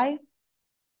 Why?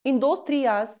 In those 3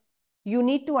 hours, you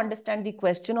need to understand the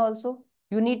question also.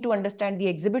 You need to understand the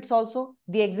exhibits also.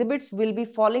 The exhibits will be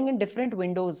falling in different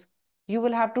windows. You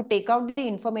will have to take out the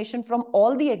information from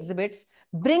all the exhibits,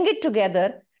 bring it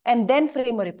together, and then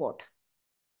frame a report.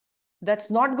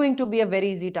 That's not going to be a very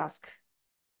easy task.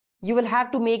 You will have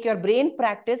to make your brain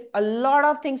practice a lot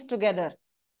of things together.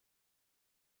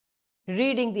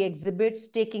 Reading the exhibits,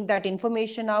 taking that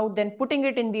information out, then putting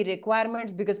it in the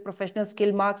requirements, because professional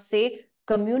skill marks say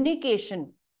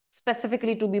communication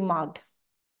specifically to be marked.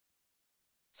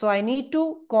 So I need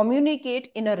to communicate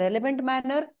in a relevant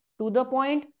manner, to the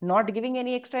point, not giving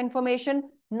any extra information,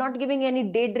 not giving any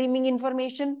daydreaming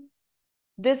information.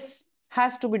 This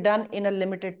has to be done in a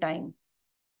limited time.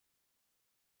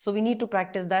 So we need to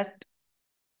practice that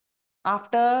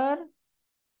after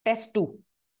test 2.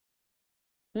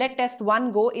 Let test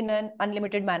 1 go in an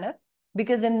unlimited manner,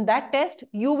 because in that test,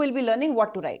 you will be learning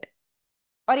what to write.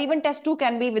 Or even test 2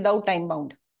 can be without time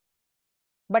bound.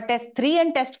 But test 3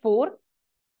 and test 4,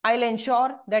 I'll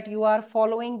ensure that you are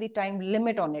following the time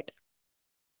limit on it.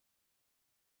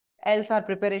 Else our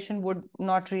preparation would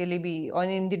not really be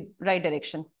in the right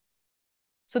direction.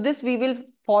 So this we will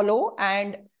follow,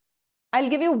 and I'll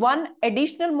give you one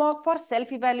additional mock for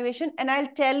self-evaluation, and I'll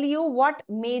tell you what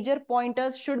major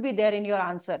pointers should be there in your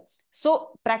answer.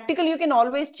 So practical, you can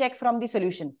always check from the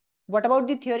solution. What about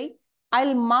the theory?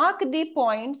 I'll mark the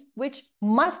points which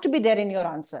must be there in your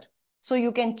answer. So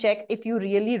you can check if you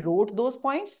really wrote those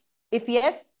points. If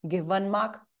yes, give 1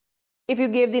 mark. If you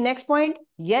gave the next point,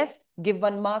 yes, give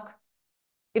 1 mark.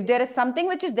 If there is something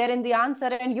which is there in the answer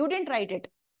and you didn't write it,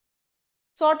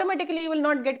 so automatically you will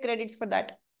not get credits for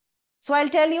that. So I'll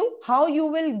tell you how you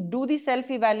will do the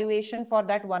self-evaluation for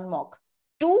that 1 mock.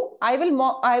 2, I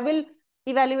will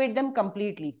evaluate them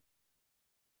completely.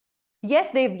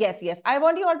 Yes, Dev, yes. I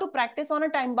want you all to practice on a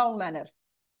time-bound manner.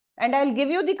 And I'll give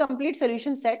you the complete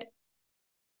solution set.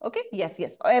 Okay, yes.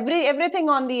 Everything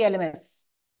on the LMS.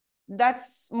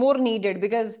 That's more needed,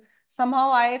 because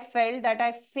somehow I felt that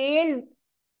I failed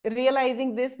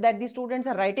realizing this, that the students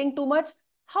are writing too much.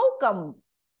 How come?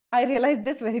 I realized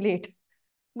this very late.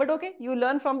 But okay, you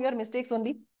learn from your mistakes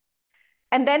only.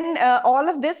 And then all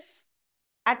of this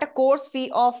at a course fee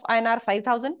of INR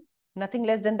 5,000, nothing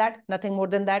less than that, nothing more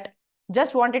than that.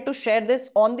 Just wanted to share this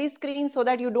on the screen so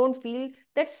that you don't feel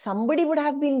that somebody would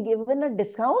have been given a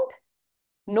discount.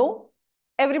 No,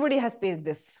 everybody has paid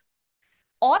this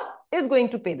or is going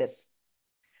to pay this.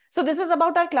 So this is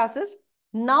about our classes.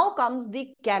 Now comes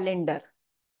the calendar.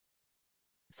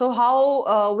 So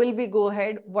how will we go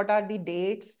ahead? What are the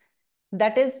dates?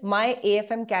 That is my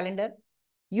AFM calendar.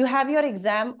 You have your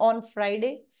exam on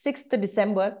Friday, 6th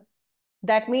December.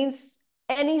 That means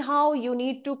anyhow, you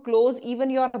need to close even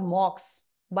your mocks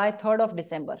by 3rd of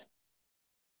December.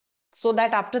 So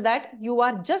that after that, you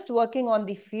are just working on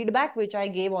the feedback which I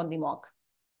gave on the mock.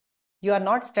 You are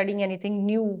not studying anything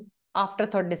new after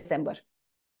 3rd December.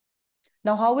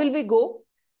 Now, how will we go?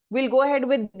 We'll go ahead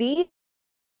with these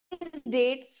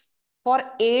dates for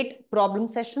 8 problem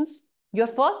sessions. Your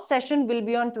first session will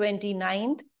be on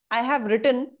 29th. I have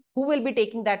written who will be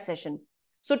taking that session.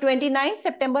 So 29th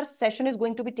September session is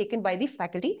going to be taken by the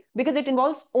faculty because it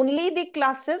involves only the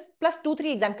classes plus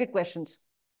 2-3 exam kit questions.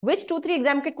 Which 2-3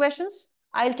 exam kit questions?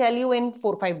 I'll tell you in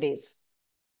 4-5 days.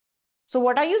 So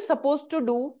what are you supposed to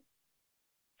do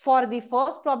for the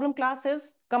first problem class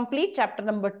is complete chapter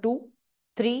number 2,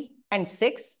 3 and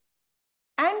 6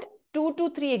 and 2 to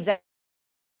 3 exam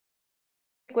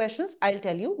questions. I'll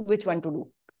tell you which one to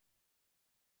do.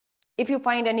 If you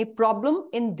find any problem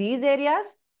in these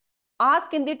areas,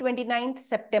 ask in the 29th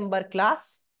September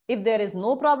class. If there is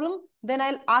no problem, then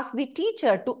I'll ask the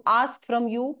teacher to ask from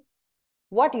you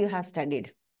what you have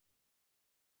studied.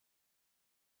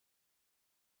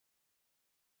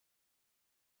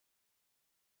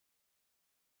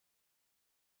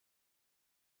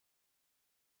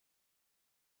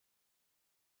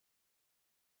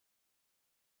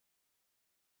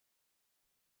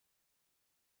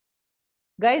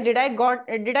 Guys, did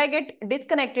I get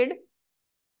disconnected?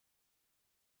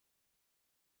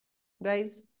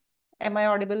 Guys, am I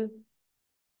audible?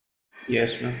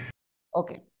 Yes, ma'am.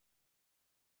 Okay.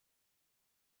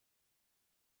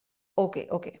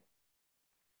 Okay.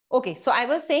 Okay, so I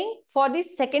was saying for the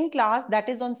second class, that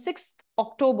is on 6th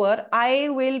October, I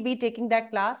will be taking that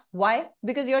class. Why?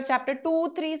 Because your chapter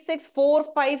 2, 3, 6, 4,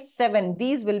 5, 7,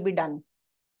 these will be done.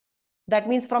 That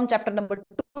means from chapter number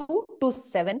 2 to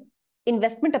 7,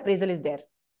 investment appraisal is there.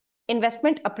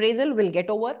 Investment appraisal will get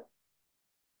over.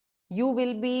 You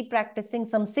will be practicing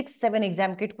some 6-7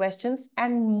 exam kit questions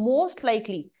and most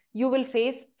likely you will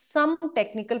face some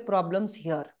technical problems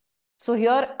here. So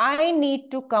here I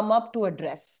need to come up to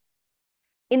address.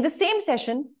 In the same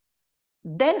session,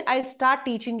 then I'll start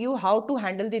teaching you how to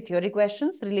handle the theory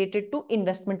questions related to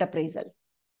investment appraisal.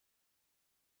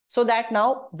 So that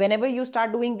now, whenever you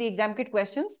start doing the exam kit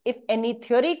questions, if any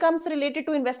theory comes related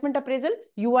to investment appraisal,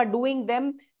 you are doing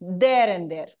them there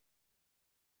and there.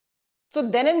 So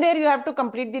then and there, you have to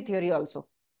complete the theory also.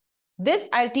 This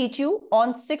I'll teach you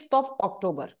on 6th of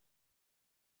October.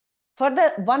 For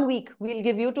the 1 week, we'll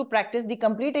give you to practice the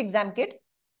complete exam kit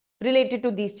related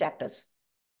to these chapters.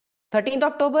 13th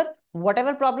October,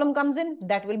 whatever problem comes in,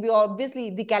 that will be obviously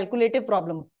the calculative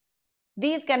problem.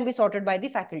 These can be sorted by the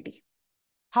faculty.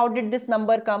 How did this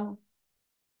number come?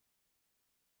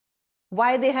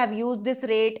 Why they have used this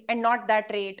rate and not that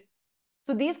rate?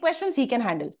 So these questions he can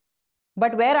handle.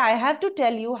 But where I have to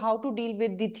tell you how to deal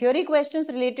with the theory questions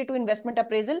related to investment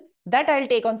appraisal, that I'll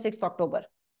take on 6th October.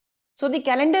 So the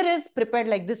calendar is prepared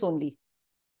like this only.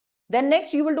 Then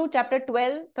next you will do chapter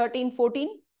 12, 13, 14.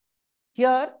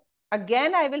 Here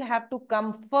again, I will have to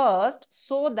come first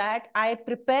so that I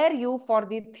prepare you for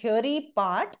the theory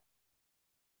part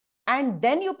and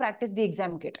then you practice the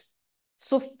exam kit.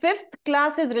 So 5th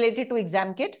class is related to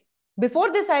exam kit.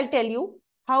 Before this, I'll tell you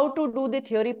how to do the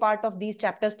theory part of these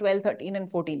chapters 12, 13 and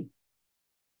 14.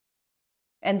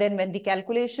 And then when the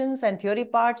calculations and theory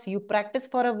parts, you practice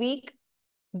for a week,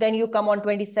 then you come on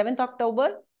 27th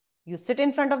October, you sit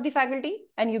in front of the faculty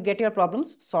and you get your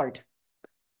problems solved.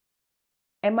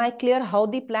 Am I clear how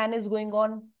the plan is going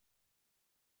on?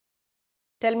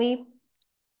 Tell me.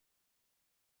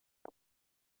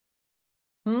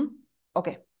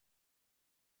 Okay.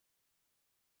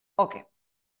 Okay.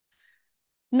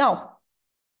 Now,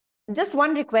 just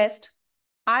one request.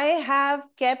 I have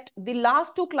kept the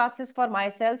last 2 classes for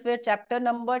myself where chapter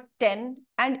number 10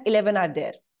 and 11 are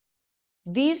there.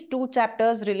 These 2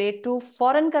 chapters relate to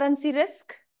foreign currency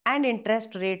risk and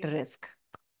interest rate risk.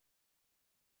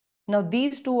 Now,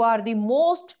 these 2 are the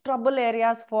most trouble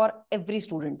areas for every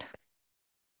student.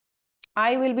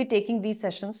 I will be taking these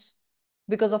sessions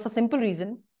because of a simple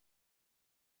reason.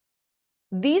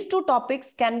 These two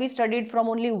topics can be studied from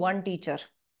only one teacher.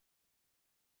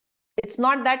 It's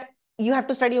not that you have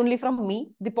to study only from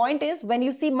me. The point is, when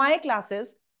you see my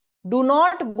classes, do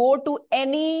not go to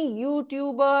any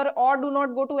YouTuber or do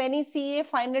not go to any CA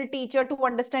final teacher to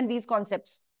understand these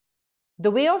concepts.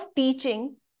 The way of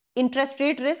teaching interest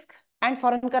rate risk and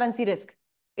foreign currency risk,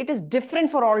 it is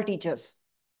different for all teachers.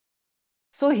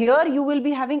 So here you will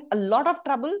be having a lot of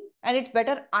trouble, and it's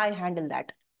better I handle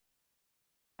that.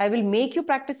 I will make you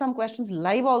practice some questions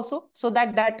live also, so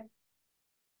that that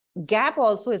gap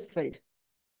also is filled.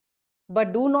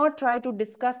 But do not try to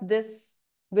discuss this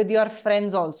with your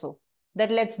friends also,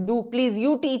 that let's do, please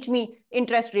you teach me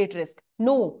interest rate risk.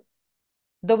 No,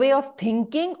 the way of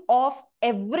thinking of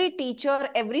every teacher,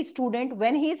 every student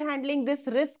when he's handling this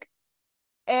risk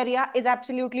area is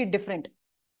absolutely different.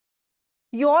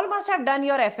 You all must have done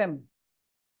your FM.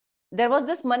 There was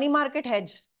this money market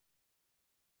hedge.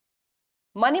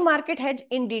 Money market hedge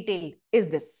in detail is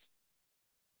this.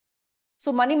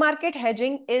 So money market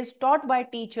hedging is taught by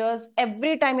teachers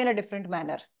every time in a different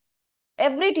manner.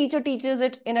 Every teacher teaches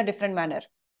it in a different manner.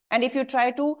 And if you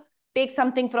try to take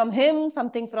something from him,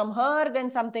 something from her, then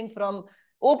something from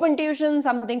open tuition,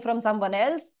 something from someone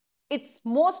else, it's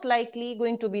most likely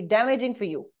going to be damaging for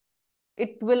you.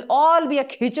 It will all be a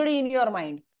khichdi in your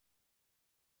mind,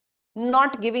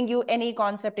 not giving you any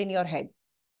concept in your head.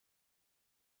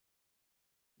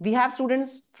 We have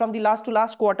students from the last to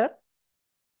last quarter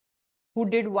who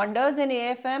did wonders in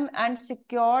AFM and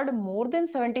secured more than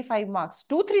 75 marks,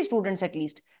 2-3 students at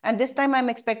least. And this time I'm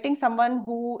expecting someone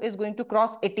who is going to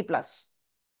cross 80 plus.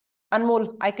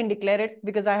 Anmol, I can declare it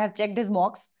because I have checked his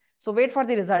mocks. So wait for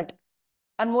the result.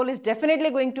 Anmol is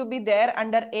definitely going to be there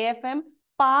under AFM,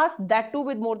 pass that too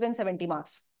with more than 70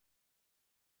 marks.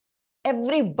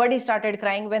 Everybody started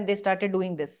crying when they started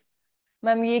doing this.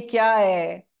 Ma'am, ye kya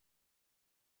hai?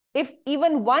 If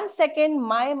even 1 second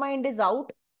my mind is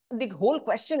out, the whole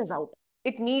question is out.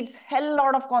 It needs hell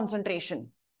lot of concentration.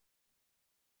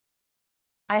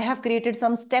 I have created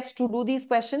some steps to do these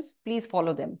questions. Please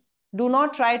follow them. Do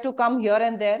not try to come here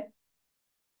and there.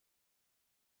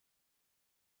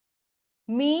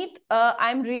 Meet,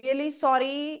 I'm really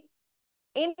sorry.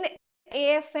 In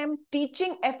AFM,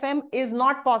 teaching FM is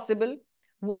not possible.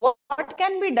 What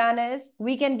can be done is,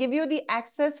 we can give you the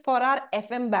access for our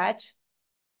FM batch.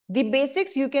 The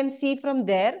basics you can see from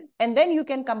there, and then you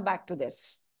can come back to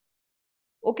this.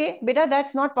 Okay, beta,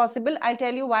 that's not possible. I'll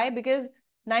tell you why. Because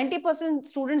 90%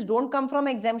 students don't come from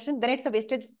exemption, then it's a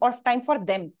wastage of time for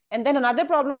them. And then another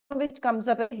problem which comes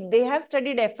up, they have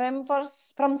studied FM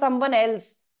from someone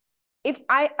else. If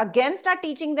I again start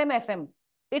teaching them FM,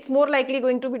 it's more likely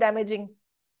going to be damaging.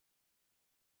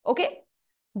 Okay,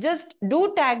 just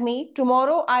do tag me.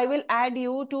 Tomorrow I will add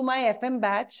you to my FM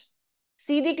batch.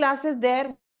 See the classes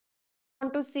there.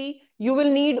 Want to see, you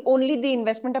will need only the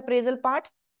investment appraisal part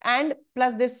and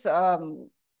plus this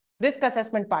risk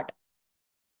assessment part.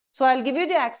 So I'll give you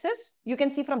the access. You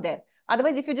can see from there.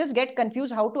 Otherwise, if you just get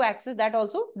confused how to access that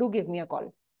also, do give me a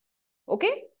call.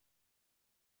 Okay?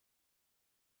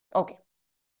 Okay.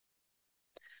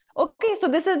 Okay, so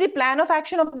this is the plan of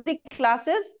action of the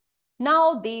classes.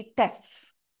 Now the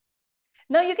tests.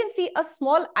 Now you can see a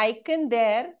small icon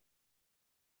there.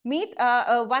 Meet,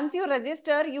 once you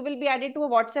register, you will be added to a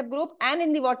WhatsApp group, and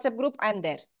in the WhatsApp group, I'm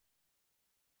there.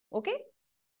 Okay?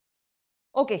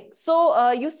 Okay,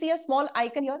 so you see a small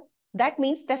icon here. That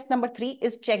means test number 3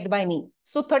 is checked by me.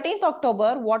 So 13th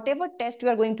October, whatever test you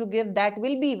are going to give, that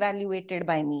will be evaluated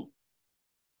by me.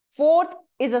 4th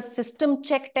is a system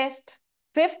check test.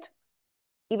 5th,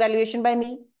 evaluation by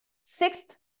me.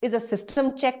 6th is a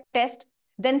system check test.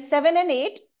 Then 7 and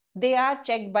 8, they are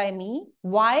checked by me.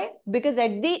 Why? Because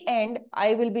at the end,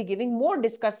 I will be giving more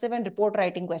discursive and report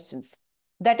writing questions.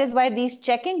 That is why these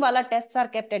checking wala tests are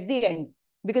kept at the end.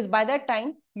 Because by that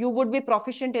time, you would be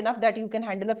proficient enough that you can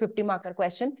handle a 50-marker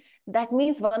question. That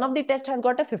means one of the tests has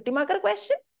got a 50-marker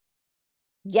question?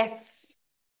 Yes.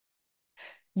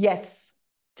 Yes.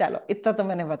 Chalo, itna to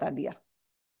maine bata diya.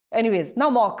 Anyways, now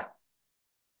mock.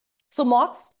 So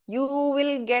mocks, you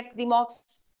will get the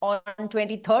mocks on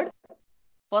 23rd,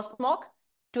 first mock,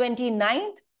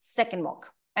 29th, second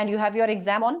mock. And you have your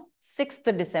exam on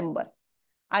 6th December.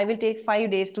 I will take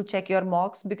 5 days to check your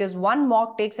mocks because one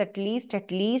mock takes at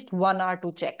least 1 hour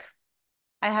to check.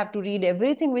 I have to read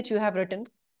everything which you have written.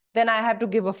 Then I have to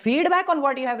give a feedback on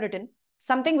what you have written.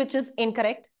 Something which is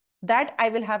incorrect, that I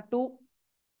will have to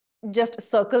just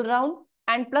circle around.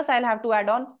 And plus I'll have to add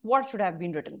on what should have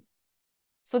been written.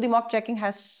 So the mock checking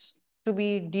has to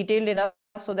be detailed enough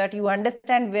so that you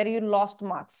understand where you lost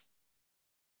marks.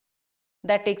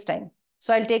 That takes time.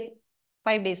 So I'll take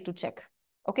 5 days to check.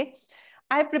 Okay.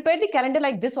 I prepared the calendar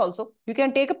like this also. You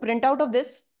can take a printout of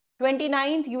this.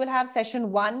 29th, you will have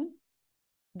session 1.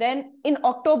 Then in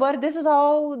October, this is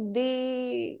how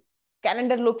the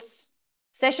calendar looks.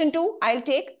 Session 2, I'll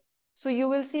take. So you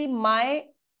will see my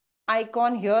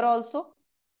icon here also.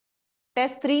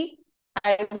 Test 3,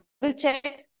 I will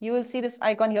check. You will see this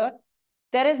icon here.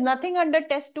 There is nothing under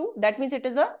test 2. That means it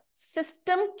is a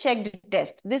system checked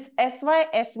test. This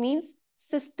SYS means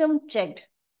system checked.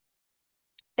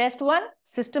 Test 1,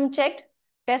 system checked.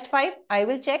 Test 5, I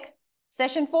will check.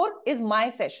 Session 4 is my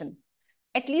session.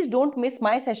 At least don't miss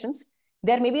my sessions.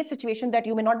 There may be a situation that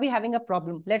you may not be having a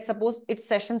problem. Let's suppose it's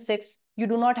session 6. You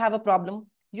do not have a problem.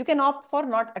 You can opt for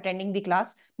not attending the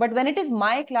class. But when it is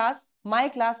my class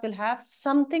will have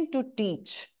something to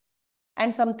teach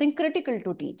and something critical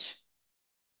to teach.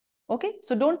 Okay,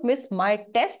 so don't miss my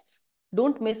tests.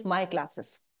 Don't miss my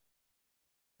classes.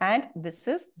 And this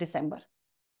is December.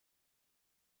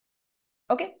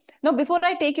 Okay, now before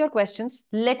I take your questions,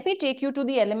 let me take you to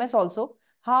the LMS also.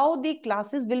 How the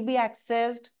classes will be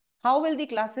accessed. How will the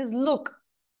classes look?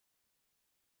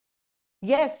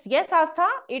 Yes, Astha,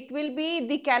 it will be,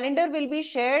 the calendar will be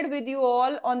shared with you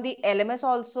all on the LMS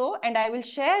also, and I will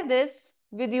share this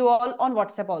with you all on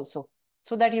WhatsApp also,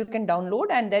 so that you can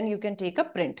download and then you can take a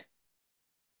print.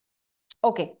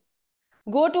 Okay,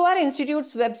 go to our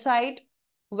institute's website,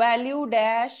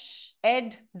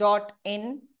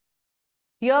 value-ed.in.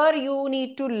 Here you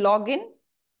need to log in.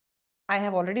 I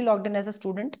have already logged in as a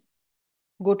student.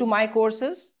 Go to my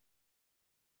courses.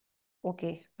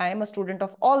 Okay, I am a student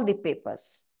of all the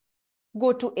papers.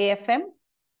 Go to AFM.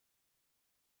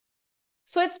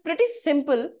 So it's pretty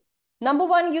simple. Number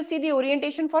 1, you see the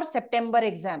orientation for September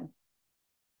exam.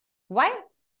 Why?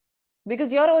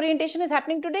 Because your orientation is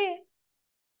happening today.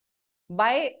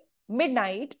 By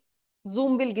midnight,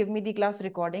 Zoom will give me the class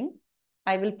recording.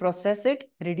 I will process it,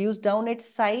 reduce down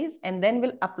its size, and then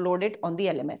will upload it on the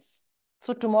LMS.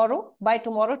 So tomorrow, by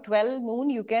tomorrow, 12 noon,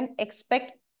 you can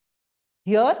expect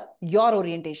here your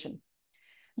orientation.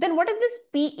 Then what is this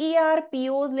PER,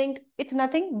 POs linked? It's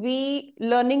nothing. We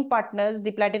learning partners,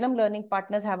 the platinum learning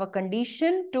partners have a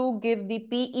condition to give the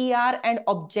PER and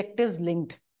objectives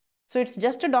linked. So it's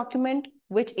just a document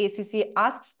which ACCA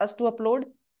asks us to upload.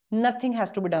 Nothing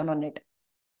has to be done on it.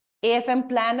 AFM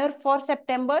planner for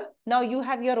September. Now you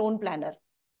have your own planner.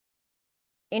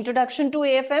 Introduction to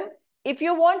AFM. If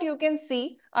you want, you can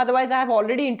see. Otherwise, I have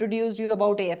already introduced you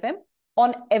about AFM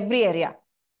on every area.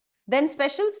 Then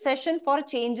special session for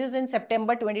changes in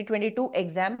September 2022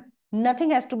 exam.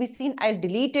 Nothing has to be seen. I'll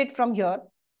delete it from here.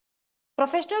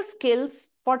 Professional skills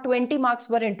for 20 marks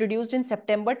were introduced in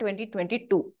September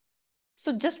 2022.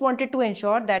 So just wanted to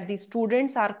ensure that the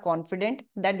students are confident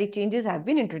that the changes have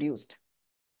been introduced.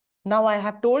 Now I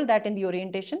have told that in the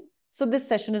orientation. So this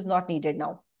session is not needed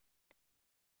now.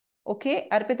 Okay,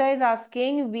 Arpita is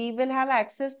asking, we will have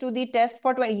access to the test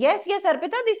for 20. Yes,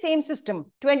 Arpita, the same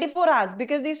system, 24 hours,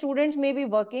 because the students may be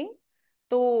working.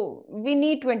 So we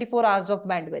need 24 hours of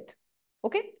bandwidth.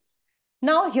 Okay.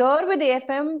 Now here with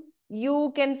AFM,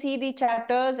 you can see the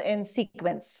chapters in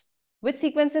sequence. Which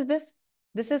sequence is this?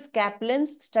 This is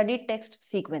Kaplan's study text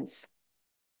sequence.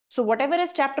 So whatever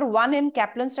is chapter 1 in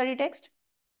Kaplan's study text,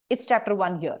 it's chapter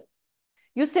 1 here.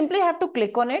 You simply have to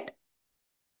click on it.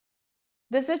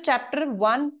 This is chapter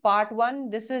 1, part 1.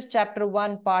 This is chapter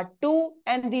 1, part 2.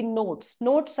 And the notes.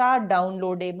 Notes are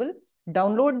downloadable.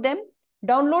 Download them.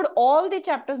 Download all the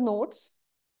chapters notes.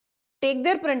 Take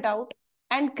their printout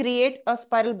and create a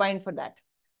spiral bind for that.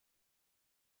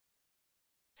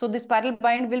 So this spiral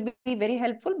bind will be very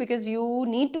helpful because you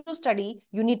need to study.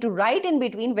 You need to write in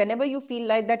between whenever you feel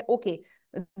like that, okay,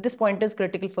 this point is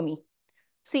critical for me.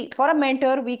 See, for a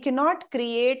mentor, we cannot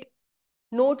create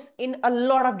notes in a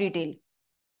lot of detail.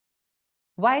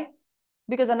 Why?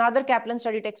 Because another Kaplan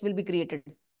study text will be created.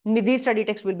 Nidhi study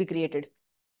text will be created.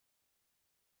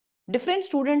 Different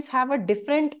students have a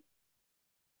different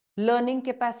learning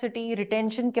capacity,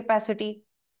 retention capacity.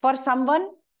 For someone,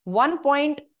 one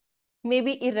point may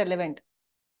be irrelevant.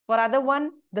 For other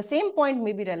one, the same point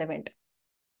may be relevant.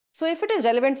 So if it is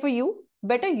relevant for you,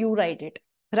 better you write it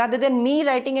rather than me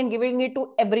writing and giving it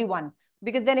to everyone.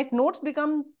 Because then if notes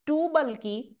become too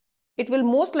bulky, it will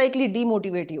most likely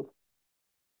demotivate you.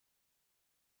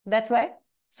 That's why.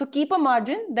 So keep a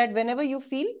margin that whenever you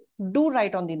feel, do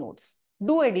write on the notes.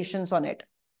 Do additions on it.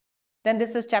 Then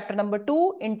this is chapter number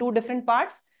 2 in 2 different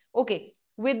parts. Okay.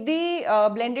 With the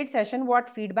blended session, what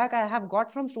feedback I have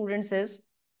got from students is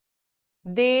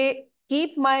they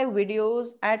keep my videos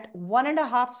at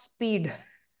 1.5 speed.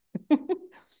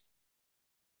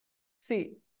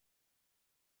 See.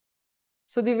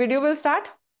 So the video will start.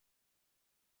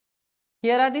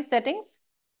 Here are the settings.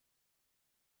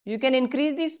 You can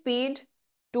increase the speed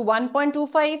to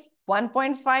 1.25,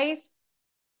 1.5.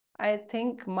 I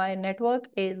think my network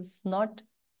is not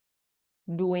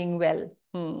doing well.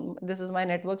 This is my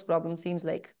network's problem, seems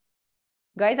like.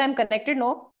 Guys, I'm connected,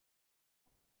 no?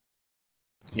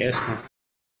 Yes, ma'am.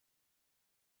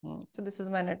 So this is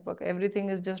my network. Everything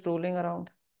is just rolling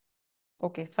around.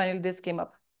 Okay, finally this came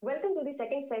up. Welcome to the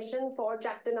second session for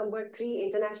chapter number 3,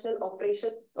 International Operation.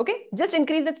 Okay, just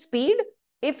increase its speed.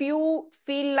 If you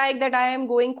feel like that I am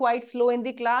going quite slow in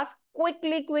the class,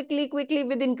 quickly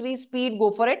with increased speed,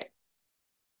 go for it.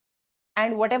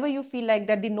 And whatever you feel like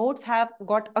that the notes have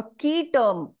got a key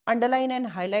term, underline and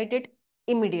highlight it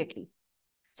immediately.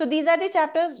 So these are the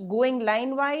chapters going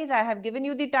line wise. I have given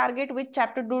you the target, which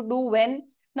chapter to do when.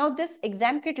 Now this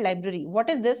exam kit library, what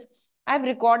is this? I've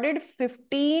recorded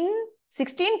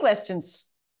 16 questions.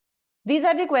 These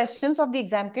are the questions of the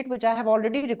exam kit, which I have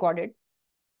already recorded.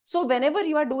 So whenever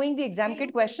you are doing the exam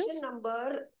kit questions,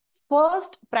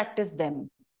 first practice them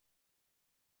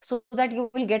so that you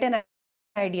will get an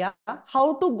idea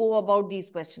how to go about these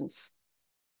questions.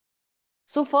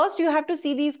 So first you have to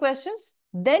see these questions,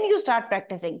 then you start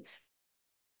practicing.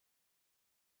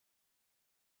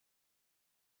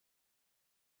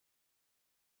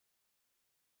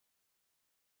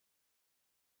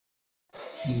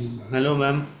 Hello,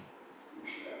 ma'am.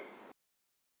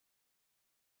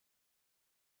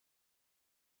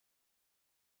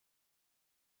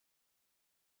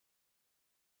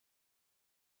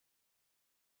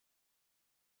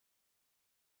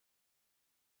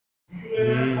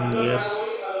 Yes.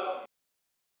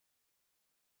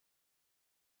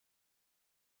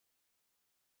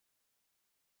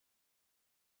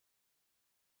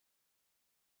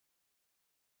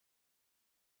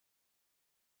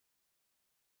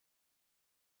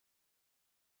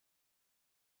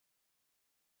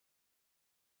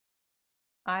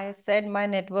 I said my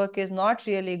network is not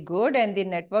really good and the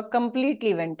network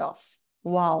completely went off.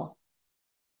 Wow.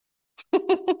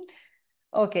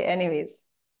 Okay, anyways.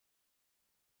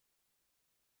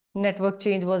 Network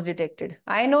change was detected.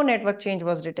 I know network change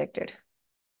was detected.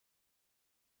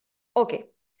 Okay.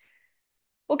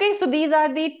 Okay, so these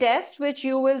are the tests which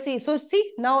you will see. So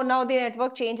see, now the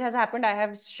network change has happened. I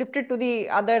have shifted to the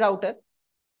other router.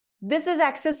 This is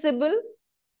accessible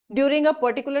during a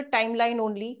particular timeline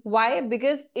only. Why?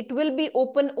 Because it will be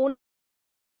open only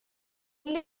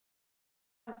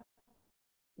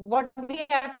what we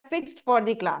have fixed for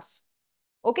the class.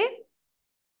 Okay.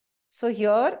 So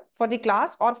here for the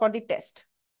class or for the test.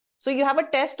 So you have a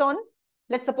test on,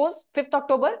 let's suppose 5th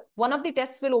October, one of the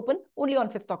tests will open only on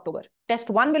 5th October. Test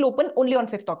 1 will open only on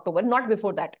 5th October, not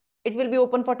before that. It will be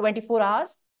open for 24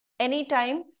 hours.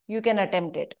 Anytime you can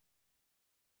attempt it.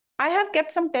 I have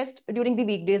kept some tests during the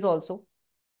weekdays also.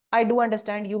 I do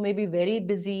understand you may be very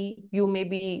busy. You may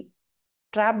be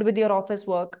trapped with your office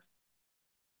work.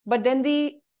 But then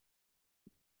the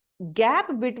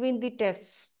gap between the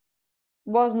tests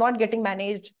was not getting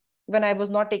managed when I was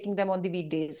not taking them on the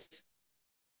weekdays.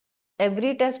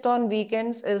 Every test on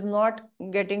weekends is not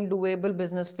getting doable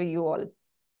business for you all.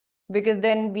 Because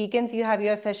then weekends you have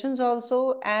your sessions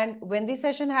also. And when the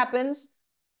session happens,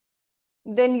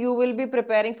 then you will be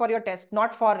preparing for your test,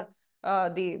 not for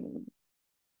the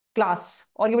class,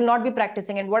 or you will not be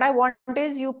practicing. And what I want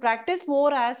is you practice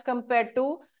more as compared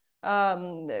to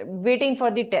waiting for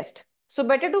the test. So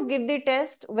better to give the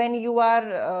test when you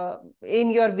are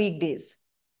in your weekdays.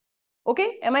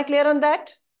 Okay, am I clear on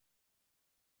that?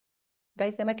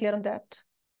 Guys, am I clear on that?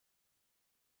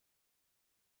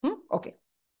 Okay.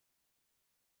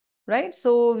 Right,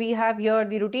 so we have here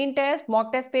the routine test,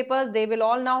 mock test papers. They will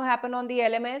all now happen on the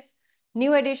LMS.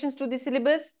 New additions to the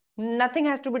syllabus. Nothing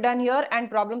has to be done here. And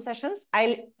problem sessions,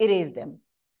 I'll erase them.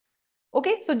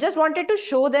 Okay, so just wanted to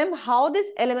show them how this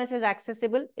LMS is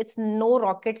accessible. It's no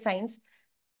rocket science.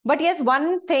 But yes,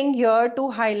 one thing here to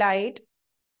highlight,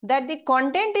 that the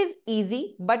content is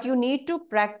easy, but you need to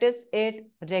practice it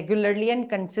regularly and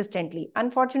consistently.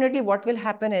 Unfortunately, what will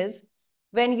happen is,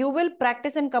 when you will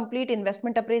practice and complete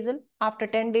investment appraisal, after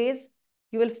 10 days,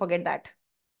 you will forget that.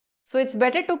 So it's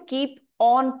better to keep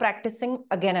on practicing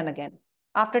again and again.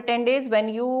 After 10 days, when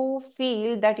you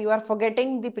feel that you are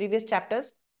forgetting the previous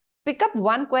chapters, pick up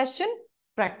one question,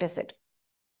 practice it.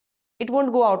 It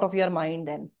won't go out of your mind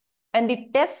then. And the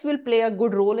tests will play a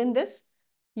good role in this.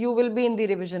 You will be in the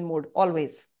revision mode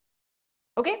always.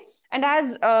 Okay. And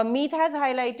as Meet has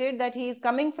highlighted that he is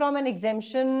coming from an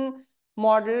exemption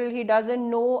model, he doesn't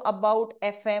know about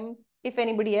FM. If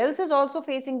anybody else is also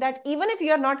facing that, even if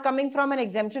you are not coming from an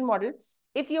exemption model,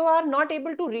 if you are not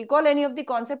able to recall any of the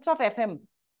concepts of FM,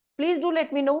 please do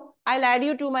let me know. I'll add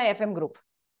you to my FM group.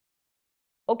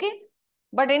 Okay?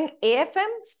 But in AFM,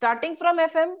 starting from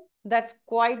FM, that's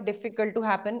quite difficult to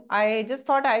happen. I just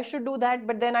thought I should do that,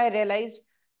 but then I realized,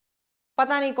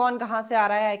 pata nahi kaun kahan se aa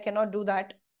raha hai, I cannot do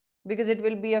that because it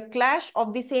will be a clash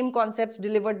of the same concepts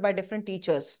delivered by different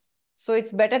teachers. So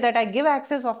it's better that I give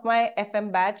access of my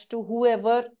FM batch to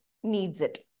whoever needs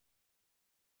it.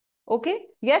 Okay?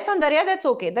 Yes, Andarya, that's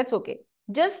okay. That's okay.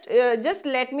 Just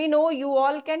let me know. You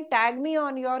all can tag me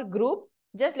on your group.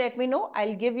 Just let me know.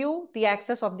 I'll give you the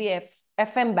access of the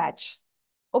FM batch.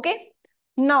 Okay?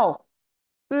 Now,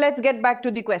 let's get back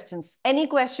to the questions. Any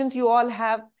questions you all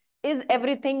have? Is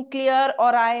everything clear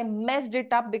or I messed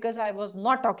it up because I was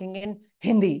not talking in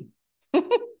Hindi?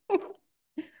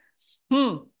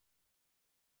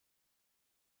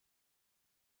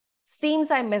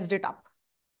 Seems I messed it up.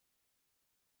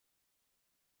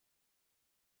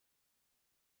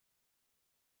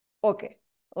 Okay.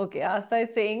 Okay. Asta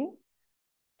is saying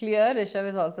clear. Rishabh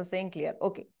is also saying clear.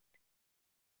 Okay.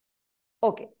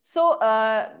 Okay. So,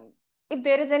 if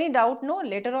there is any doubt, no,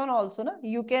 later on also, no,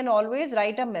 you can always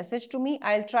write a message to me.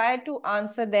 I'll try to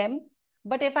answer them.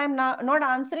 But if I'm not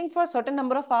answering for a certain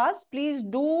number of hours, please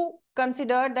do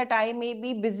consider that I may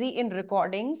be busy in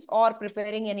recordings or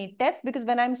preparing any tests, because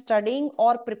when I'm studying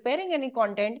or preparing any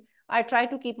content, I try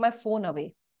to keep my phone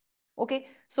away. Okay.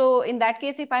 So in that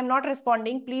case, if I'm not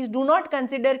responding, please do not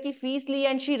consider ki fees li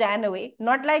and she ran away.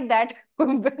 Not like that.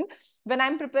 When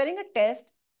I'm preparing a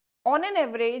test, on an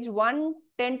average,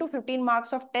 10 to 15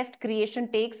 marks of test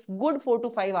creation takes good 4 to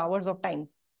 5 hours of time.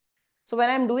 So when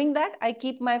I'm doing that, I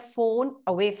keep my phone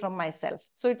away from myself.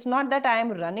 So it's not that I am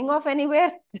running off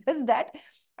anywhere, just that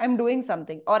I'm doing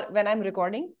something. Or when I'm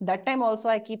recording, that time also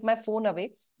I keep my phone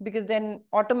away, because then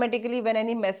automatically when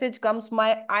any message comes,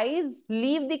 my eyes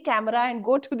leave the camera and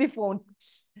go to the phone.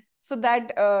 So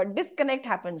that disconnect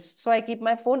happens. So I keep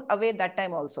my phone away that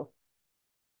time also.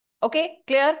 Okay,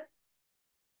 clear?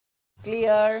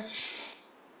 Clear.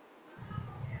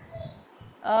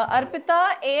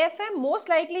 Arpita, AFM most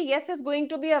likely, yes, is going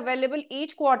to be available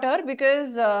each quarter,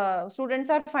 because students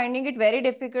are finding it very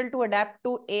difficult to adapt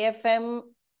to AFM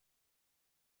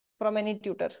from any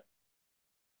tutor.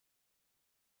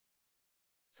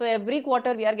 So every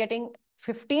quarter we are getting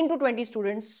 15 to 20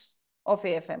 students of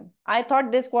AFM. I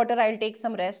thought this quarter I'll take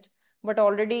some rest, but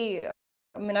already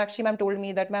Meenakshi ma'am told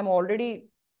me that, ma'am, already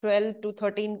 12 to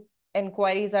 13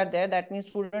 enquiries are there. That means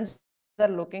students are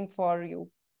looking for you.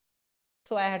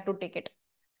 So I had to take it.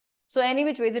 So any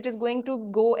which ways, it is going to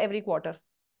go every quarter.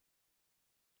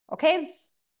 Okay.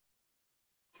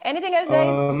 Anything else,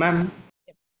 guys? Ma'am.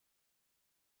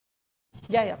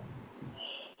 Yeah.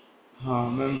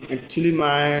 Ma'am, actually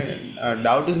my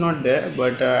doubt is not there,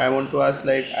 but I want to ask,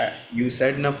 like, you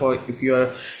said now, for if you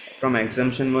are from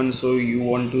exemption one, so you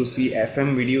want to see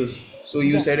FM videos. So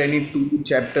you Yes. said any two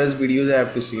chapters videos I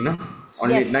have to see, na?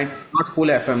 Only Yes. not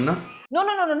full FM, na? No,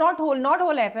 not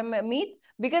whole FM, Meet,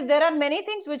 because there are many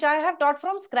things which I have taught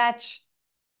from scratch,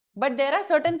 but there are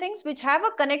certain things which have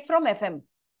a connect from FM.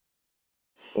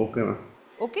 Okay, ma'am.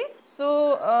 Okay.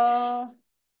 So,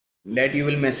 That you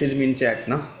will message me in chat,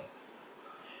 na?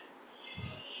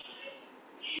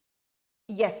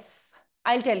 yes,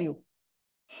 I'll tell you.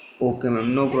 Okay,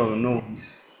 ma'am. No Okay. problem. No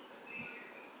worries.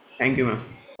 Thank you, ma'am.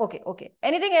 Okay.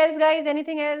 Anything else, guys?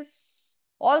 Anything else?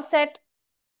 All set?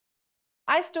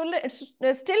 I still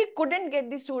couldn't get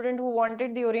the student who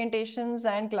wanted the orientations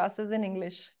and classes in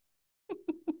English.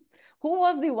 Who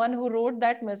was the one who wrote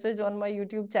that message on my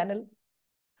YouTube channel?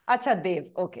 Acha, Dev.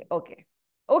 Okay.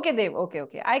 Okay, Dev.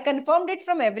 Okay. I confirmed it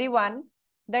from everyone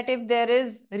that if there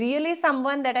is really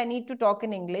someone that I need to talk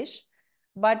in English,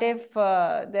 but if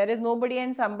there is nobody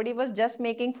and somebody was just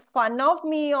making fun of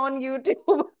me on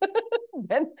YouTube,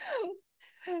 then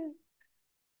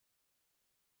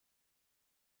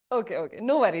okay.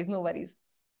 No worries.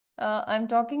 I'm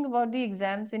talking about the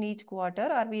exams in each quarter.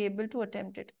 Are we able to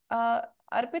attempt it?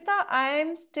 Arpita,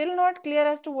 I'm still not clear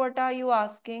as to what are you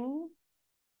asking.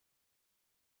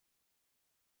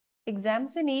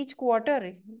 Exams in each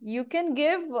quarter. You can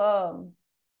give an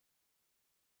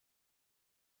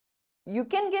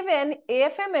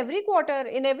AFM every quarter.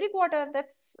 In every quarter,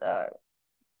 that's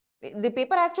the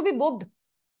paper has to be booked.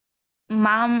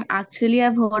 Ma'am, actually,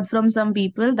 I've heard from some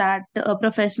people that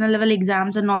professional level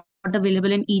exams are not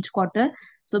available in each quarter.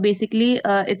 So basically,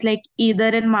 it's like either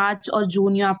in March or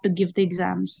June you have to give the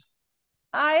exams.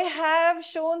 I have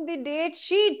shown the date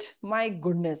sheet. My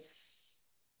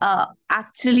goodness.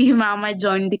 Actually, ma'am, I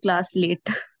joined the class late.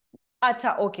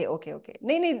 Acha, okay.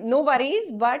 No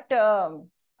worries. But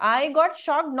I got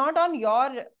shocked not on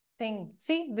your thing.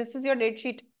 See, this is your date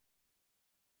sheet.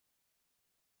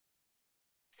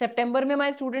 September mein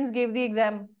my students gave the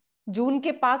exam. June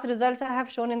ke pass results I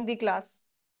have shown in the class.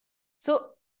 So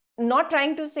not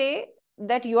trying to say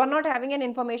that you are not having an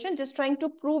information, just trying to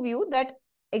prove you that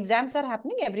exams are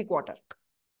happening every quarter.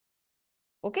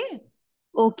 Okay?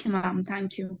 Okay, ma'am.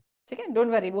 Thank you. ठीक है,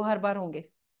 don't worry, वो हर बार होंगे.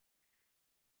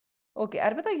 Okay,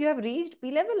 Arpita, you have reached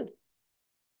P level.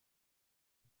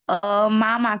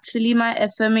 Ma'am, actually, my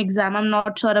FM exam, I'm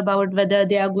not sure about whether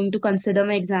they are going to consider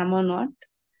my exam or not.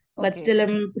 But Okay. still,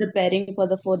 I'm preparing for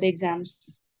the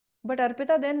exams. But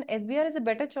Arpita, then SBR is a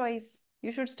better choice.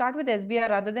 You should start with SBR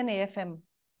rather than AFM.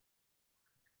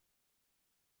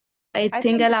 I I think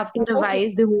think, I'll have to revise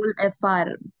okay, the whole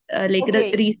FR.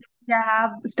 okay, Recently, I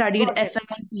have studied got it.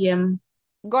 FM and PM.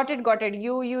 Got it, got it.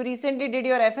 You recently did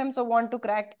your FM, so want to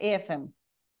crack AFM.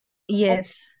 Okay,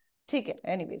 Yes. ठीक है.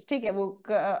 Anyways, ठीक है. वो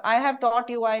I have taught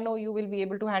you. I know you will be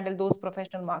able to handle those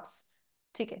professional marks.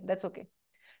 ठीक है, that's okay.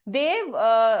 Dev,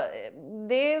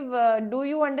 do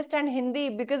you understand Hindi?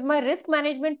 Because my risk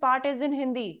management part is in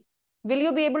Hindi. Will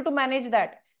you be able to manage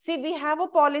that? See, we have a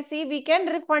policy. We can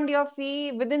refund your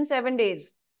fee within 7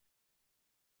 days.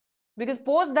 Because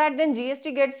post that, then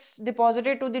GST gets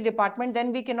deposited to the department.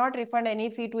 Then we cannot refund any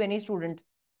fee to any student.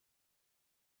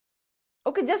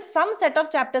 Okay, just some set of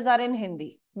chapters are in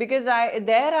Hindi. Because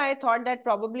I thought that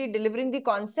probably delivering the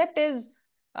concept is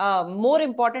more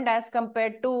important as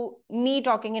compared to me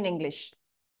talking in English.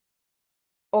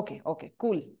 Okay, okay,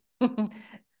 cool.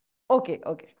 Okay,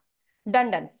 okay.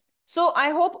 Done. So I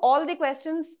hope all the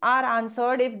questions are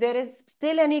answered. If there is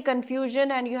still any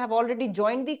confusion and you have already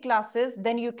joined the classes,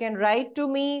 then you can write to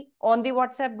me on the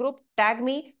WhatsApp group, tag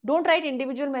me. Don't write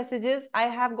individual messages. I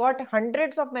have got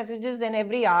hundreds of messages in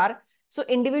every hour. So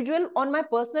individual on my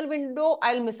personal window,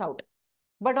 I'll miss out.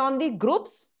 But on the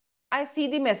groups, I see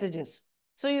the messages.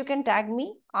 So you can tag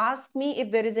me, ask me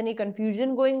if there is any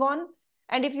confusion going on.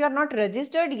 And if you are not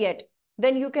registered yet,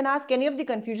 then you can ask any of the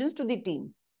confusions to the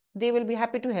team. They will be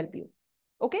happy to help you.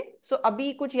 Okay? So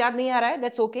abhi kuch yaad nahi aa raha hai,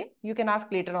 that's okay. You can ask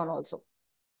later on also.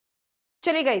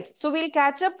 Chale guys, so we'll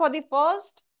catch up for the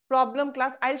first problem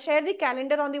class. I'll share the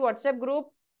calendar on the WhatsApp group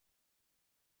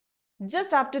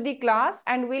just after the class,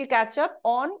 and we'll catch up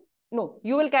on, no,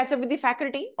 you will catch up with the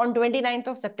faculty on 29th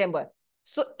of September.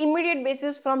 So immediate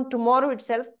basis from tomorrow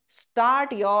itself,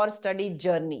 start your study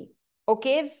journey.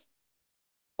 Okay?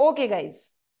 Okay,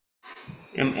 guys.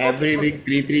 And every Okay.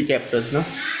 week three chapters, no?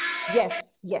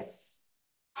 Yes.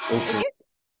 Okay. Okay.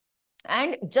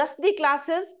 And just the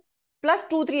classes plus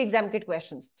 2-3 exam kit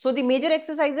questions. So the major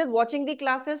exercises, watching the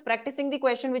classes, practicing the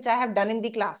question which I have done in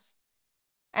the class,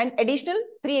 and additional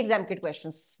 3 exam kit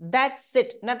questions. That's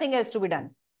it. Nothing else to be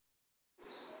done.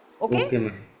 Okay? Okay,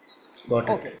 ma'am. Got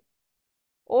it. Okay.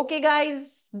 Okay,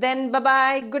 guys. Then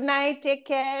bye-bye. Good night. Take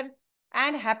care.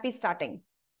 And happy starting.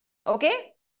 Okay?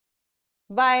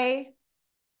 Bye.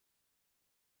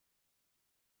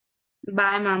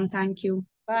 Bye, ma'am. Thank you.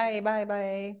 Bye. Bye,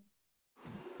 ma'am.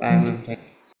 Thank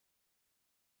you.